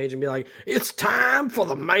Rampage and be like, "It's time for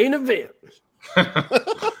the main event." Yeah.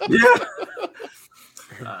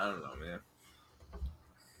 I don't know, man.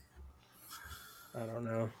 I don't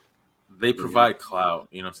know. They provide clout,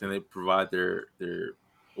 you know what I'm saying? They provide their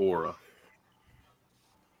aura.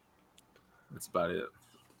 That's about it.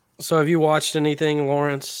 So have you watched anything,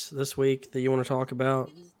 Lawrence, this week that you want to talk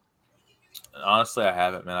about? Honestly, I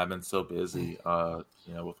haven't, man. I've been so busy,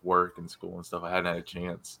 with work and school and stuff. I hadn't had a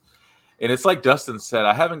chance. And it's like Dustin said,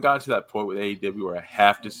 I haven't gotten to that point with AEW where I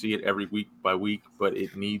have to see it every week by week, but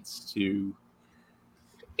it needs to.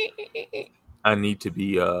 I need to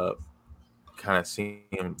be kind of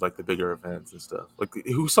seeing like the bigger events and stuff. Like,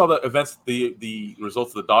 who saw the events, the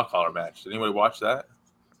results of the dog collar match? Did anybody watch that?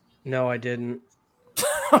 No, I didn't.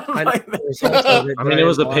 I mean, it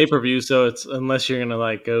was a pay-per-view, so it's unless you're gonna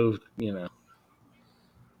like go,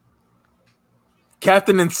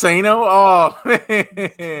 Captain Insano. Oh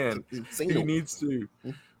man, he needs to.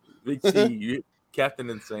 Big T, Captain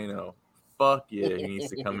Insano. Fuck yeah, he needs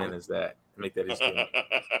to come in as that. Make that his game.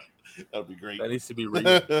 That'd be great. That needs to be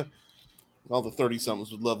real. All the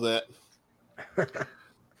 30-somethings would love that.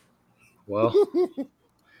 Well,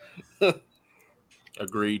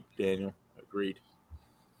 agreed, Daniel. Agreed.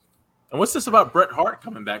 And what's this about Bret Hart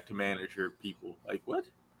coming back to manage your people? Like, what?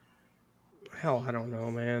 Hell, I don't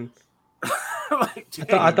know, man. Like,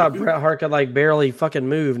 I thought Bret Hart could like barely fucking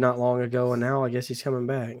move not long ago, and now I guess he's coming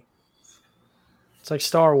back. It's like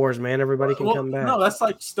Star Wars, man. Everybody can come back. No, that's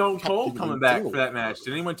like Stone Cold coming back for that match.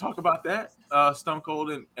 Did anyone talk about that? Stone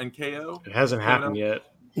Cold and KO? It hasn't happened yet.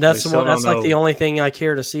 That's like the only thing I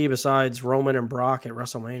care to see besides Roman and Brock at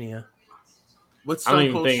WrestleMania. What's I don't Stone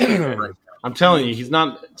even Cold think. saying right I'm telling you, he's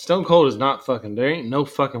not. Stone Cold is not fucking. There ain't no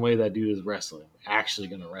fucking way that dude is wrestling. Actually,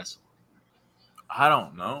 gonna wrestle. I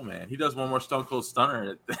don't know, man. He does one more Stone Cold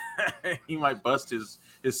Stunner, he might bust his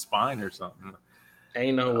spine or something.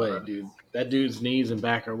 Ain't no way, dude. That dude's knees and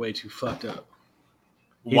back are way too fucked up.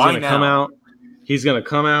 He's Why gonna now? come out. He's gonna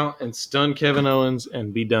come out and stun Kevin Owens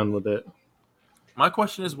and be done with it. My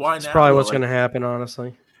question is why It's now? probably what's going to happen,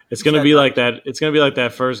 honestly. It's gonna be like that. It's gonna be like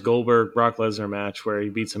that first Goldberg Brock Lesnar match where he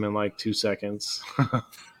beats him in like 2 seconds.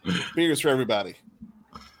 Beers for everybody.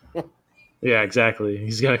 Yeah, exactly.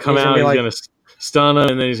 He's gonna come He's gonna out. be He's like- gonna stun him,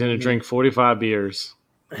 and then he's gonna drink 45 beers.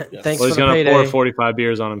 Thanks Well, for he's the gonna payday. pour 45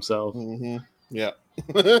 beers on himself. Mm-hmm. Yeah.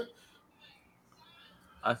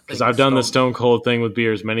 Because I've done the Stone Cold thing with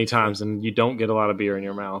beers many times, and you don't get a lot of beer in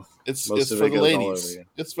your mouth. It's Most it's of for it the goes all over ladies. you.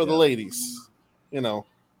 It's for the ladies. You know,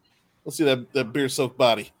 let's see that beer soaked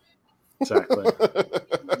body. Exactly.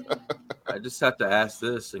 I just have to ask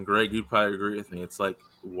this, and Greg, you'd probably agree with me. It's like,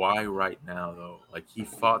 why right now, though? Like, he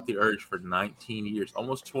fought the urge for 19 years,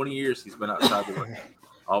 almost 20 years he's been outside the ring.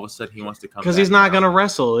 All of a sudden, he wants to come Because back he's not now. gonna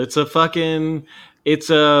wrestle. It's a fucking.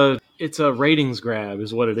 It's a ratings grab,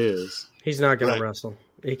 is what it is. He's not going Right. to wrestle.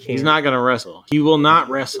 He can't. He's not gonna wrestle. He will not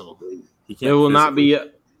wrestle. He can't There will not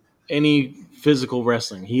physically- be any physical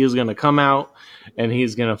wrestling. He is gonna come out and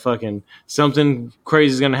he's gonna fucking something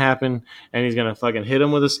crazy is gonna happen, and he's gonna fucking hit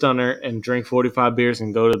him with a stunner and drink 45 beers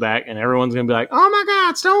and go to the back, and everyone's gonna be like, "Oh my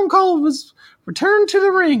god, Stone Cold was returned to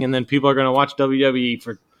the ring," and then people are gonna watch WWE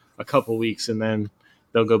for a couple weeks, and then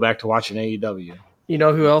they'll go back to watching AEW. You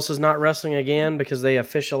know who else is not wrestling again because they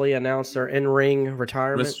officially announced their in-ring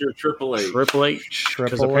retirement? Mr. Triple H. Triple H,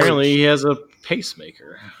 because Triple apparently H. he has a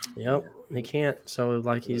pacemaker. Yep, he can't. So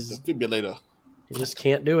like he Defibrillator. just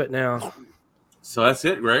can't do it now. So that's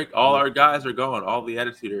it, Greg. All our guys are gone. All the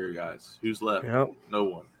Attitude Era guys. Who's left? Yep, No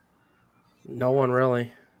one. no one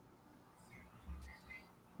really.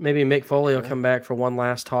 Maybe Mick Foley will come back for one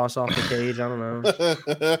last toss off the cage. I don't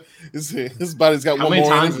know. His body's got How one many more.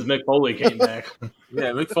 times has Mick Foley came back?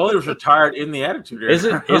 Yeah, Mick Foley was retired in the Attitude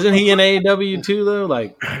Era. Isn't he in AEW too though?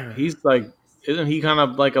 Like he's like, isn't he kind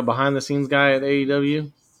of like a behind the scenes guy at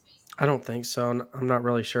AEW? I don't think so. I'm not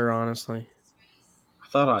really sure, honestly. I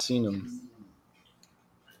thought I seen him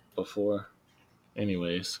before.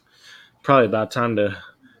 Anyways, probably about time to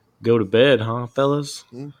go to bed, huh, fellas?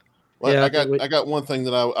 Well, Yeah, I got one thing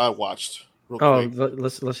that I watched. Real Oh,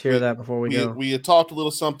 quick. let's hear that before we go. We had talked a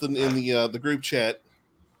little something in the group chat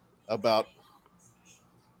about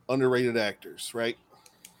underrated actors, right?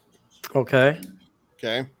 Okay.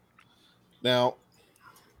 Okay. Now,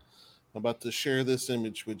 I'm about to share this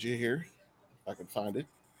image with you here. If I can find it.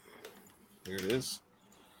 Here it is.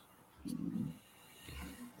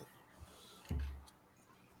 I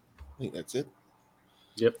think that's it.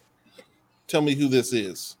 Yep. Tell me who this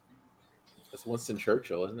is. That's Winston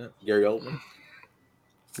Churchill, isn't it? Gary Oldman.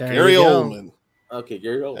 There Gary you go. Oldman. Okay,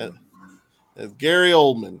 Gary Oldman. That's Gary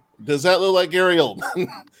Oldman. Does that look like Gary Oldman?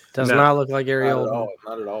 Does No. not look like Gary Not at Oldman. all.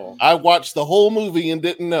 Not at all. I watched the whole movie and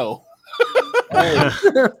didn't know. Yeah.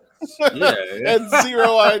 Had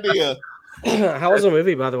zero idea. How was the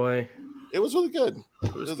movie, by the way? It was really good.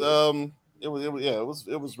 It was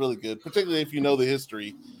It was really good. Particularly if you know the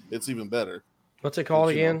history, it's even better. What's it called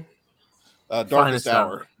Did you know? again? Darkest Finest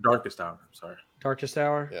Hour. Darkest Hour. I'm sorry. Darkest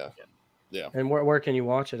Hour. Yeah. Yeah. And where can you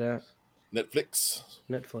watch it at? Netflix.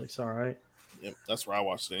 Netflix. All right. Yep, that's where I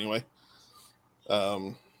watched it anyway.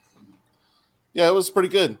 Yeah, it was pretty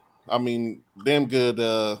good. I mean, damn good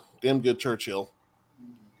Churchill.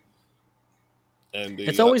 And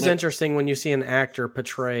It's always interesting when you see an actor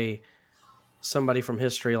portray somebody from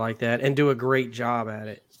history like that and do a great job at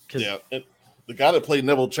it. 'Cause Yeah, and the guy that played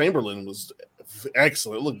Neville Chamberlain was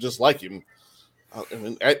excellent. It looked just like him. I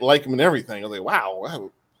mean, like him and everything. I was like,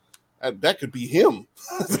 wow, that could be him.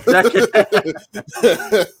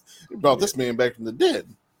 He brought this man back from the dead.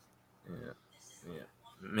 Yeah.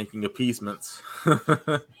 Making appeasements.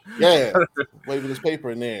 Yeah, waving his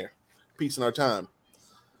paper in there, peace in our time.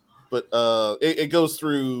 But it goes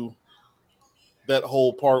through that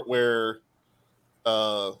whole part where,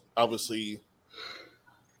 obviously,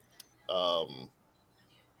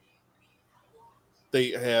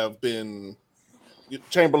 they have been.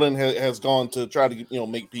 Chamberlain has gone to try to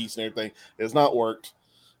make peace and everything. It has not worked,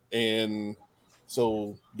 and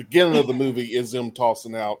so beginning of the movie is them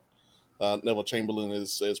tossing out Neville Chamberlain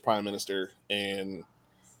as prime minister and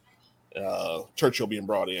Churchill being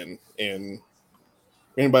brought in. And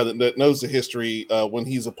anybody that knows the history, when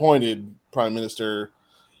he's appointed prime minister,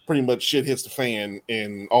 pretty much shit hits the fan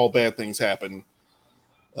and all bad things happen.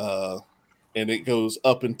 And it goes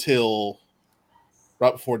up until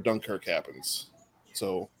right before Dunkirk happens.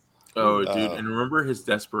 So, dude, and remember his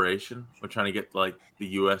desperation when trying to get like the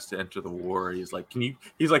U.S. to enter the war. He's like, "Can you?"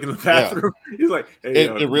 He's like in the bathroom. Yeah. He's like, hey,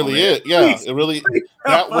 "It really is, yeah, please, it really."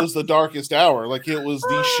 That was the darkest hour. Like it was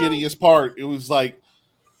the shittiest part. It was like,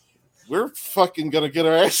 we're fucking gonna get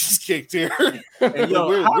our asses kicked here. And,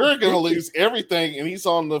 we're gonna lose everything. And he's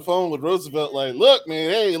on the phone with Roosevelt, like, "Look, man,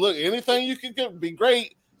 hey, look, anything you can get would be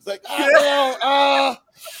great." It's like,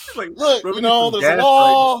 like, look, there's a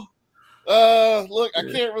law. Look, I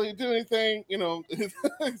can't really do anything, so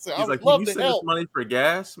he's like, "Can you send us money for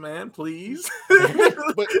gas, man, please?"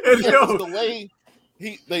 But the way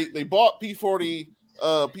they bought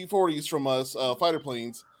P-40s from us, fighter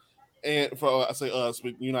planes, and for I say us,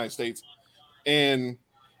 but United States, and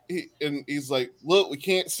he's like, "Look, we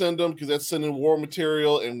can't send them because that's sending war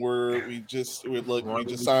material, and we just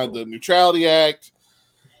signed the Neutrality Act.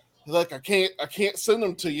 Like, I can't send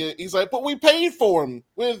them to you." He's like, "But we paid for them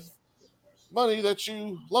with money that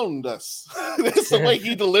you loaned us." That's the way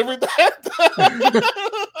he delivered that.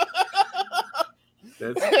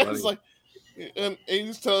 That's funny. It's like, and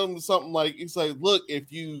he's telling him something like, he's like, "Look,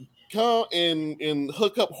 if you come and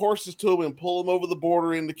hook up horses to them and pull them over the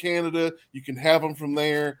border into Canada, you can have them from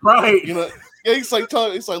there." Right. Yeah, he's like,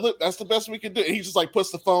 "Look, that's the best we can do." And he just like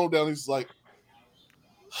puts the phone down. He's like,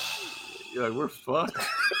 "You're like, we're fucked."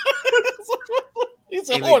 He's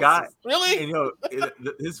a horse. Guy, really? And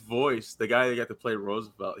his voice, the guy that got to play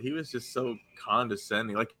Roosevelt, he was just so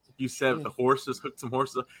condescending. Like you said, the horses hooked some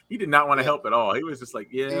horses. He did not want to help at all. He was just like,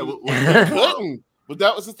 "Yeah, he couldn't." But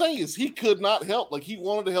that was the thing, is he could not help. Like, he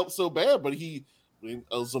wanted to help so bad, but it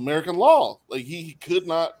was American law. Like, he could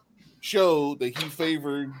not show that he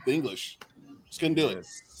favored the English. Just couldn't do it.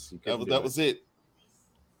 That was it.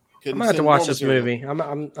 I'm gonna have to watch this movie.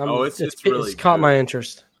 It's caught my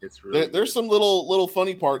interest. It's really there's some little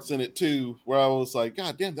funny parts in it too, where I was like,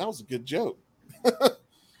 "God damn, that was a good joke."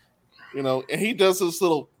 And he does this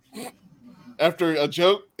little after a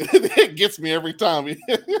joke. It gets me every time.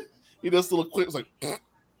 He does little clips like.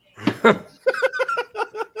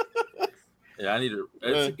 Yeah, I need to.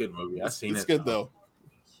 It's a good movie. I've seen it. It's good though.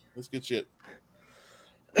 It's good shit.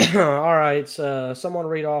 All right, someone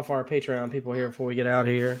read off our Patreon people here before we get out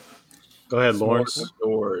here. Go ahead, Lawrence.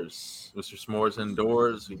 Indoors. Mr. S'mores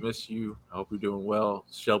Indoors, we miss you. I hope you're doing well.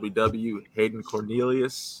 Shelby W, Hayden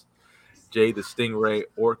Cornelius, Jay the Stingray,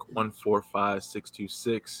 Orc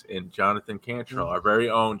 145626, and Jonathan Cantrell, our very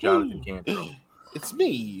own Jonathan Cantrell. It's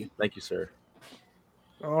me. Thank you, sir.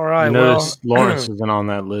 All right. Notice Lawrence isn't on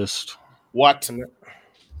that list. What?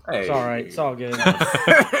 Hey. It's all right. It's all good.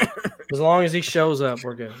 As long as he shows up,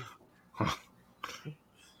 we're good.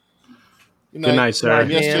 Good night, sir.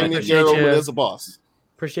 Yes, Gerald is a boss.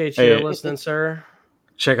 Appreciate you listening, sir.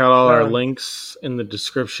 Check out all our links in the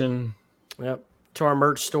description. Yep. To our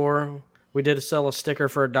merch store. We did sell a sticker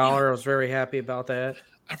for $1. I was very happy about that.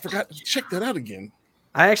 I forgot to check that out again.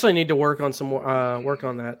 I actually need to work on some more. Work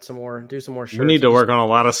on that some more. Do some more shirts. We need to work on a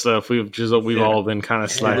lot of stuff. We've all been kind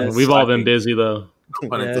of slacking. We've all been busy though.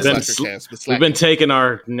 We've been taking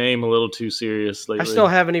our name a little too serious lately. I still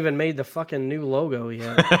haven't even made the fucking new logo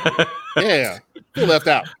yet. Yeah, you left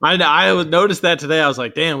out. I noticed that today. I was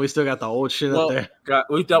like, damn, we still got the old shit up there.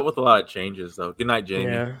 We've dealt with a lot of changes though. Good night,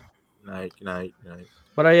 Jamie. Yeah. Good night.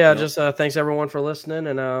 But just thanks everyone for listening,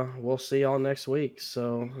 and we'll see y'all next week.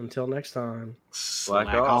 So until next time, Black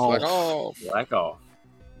off.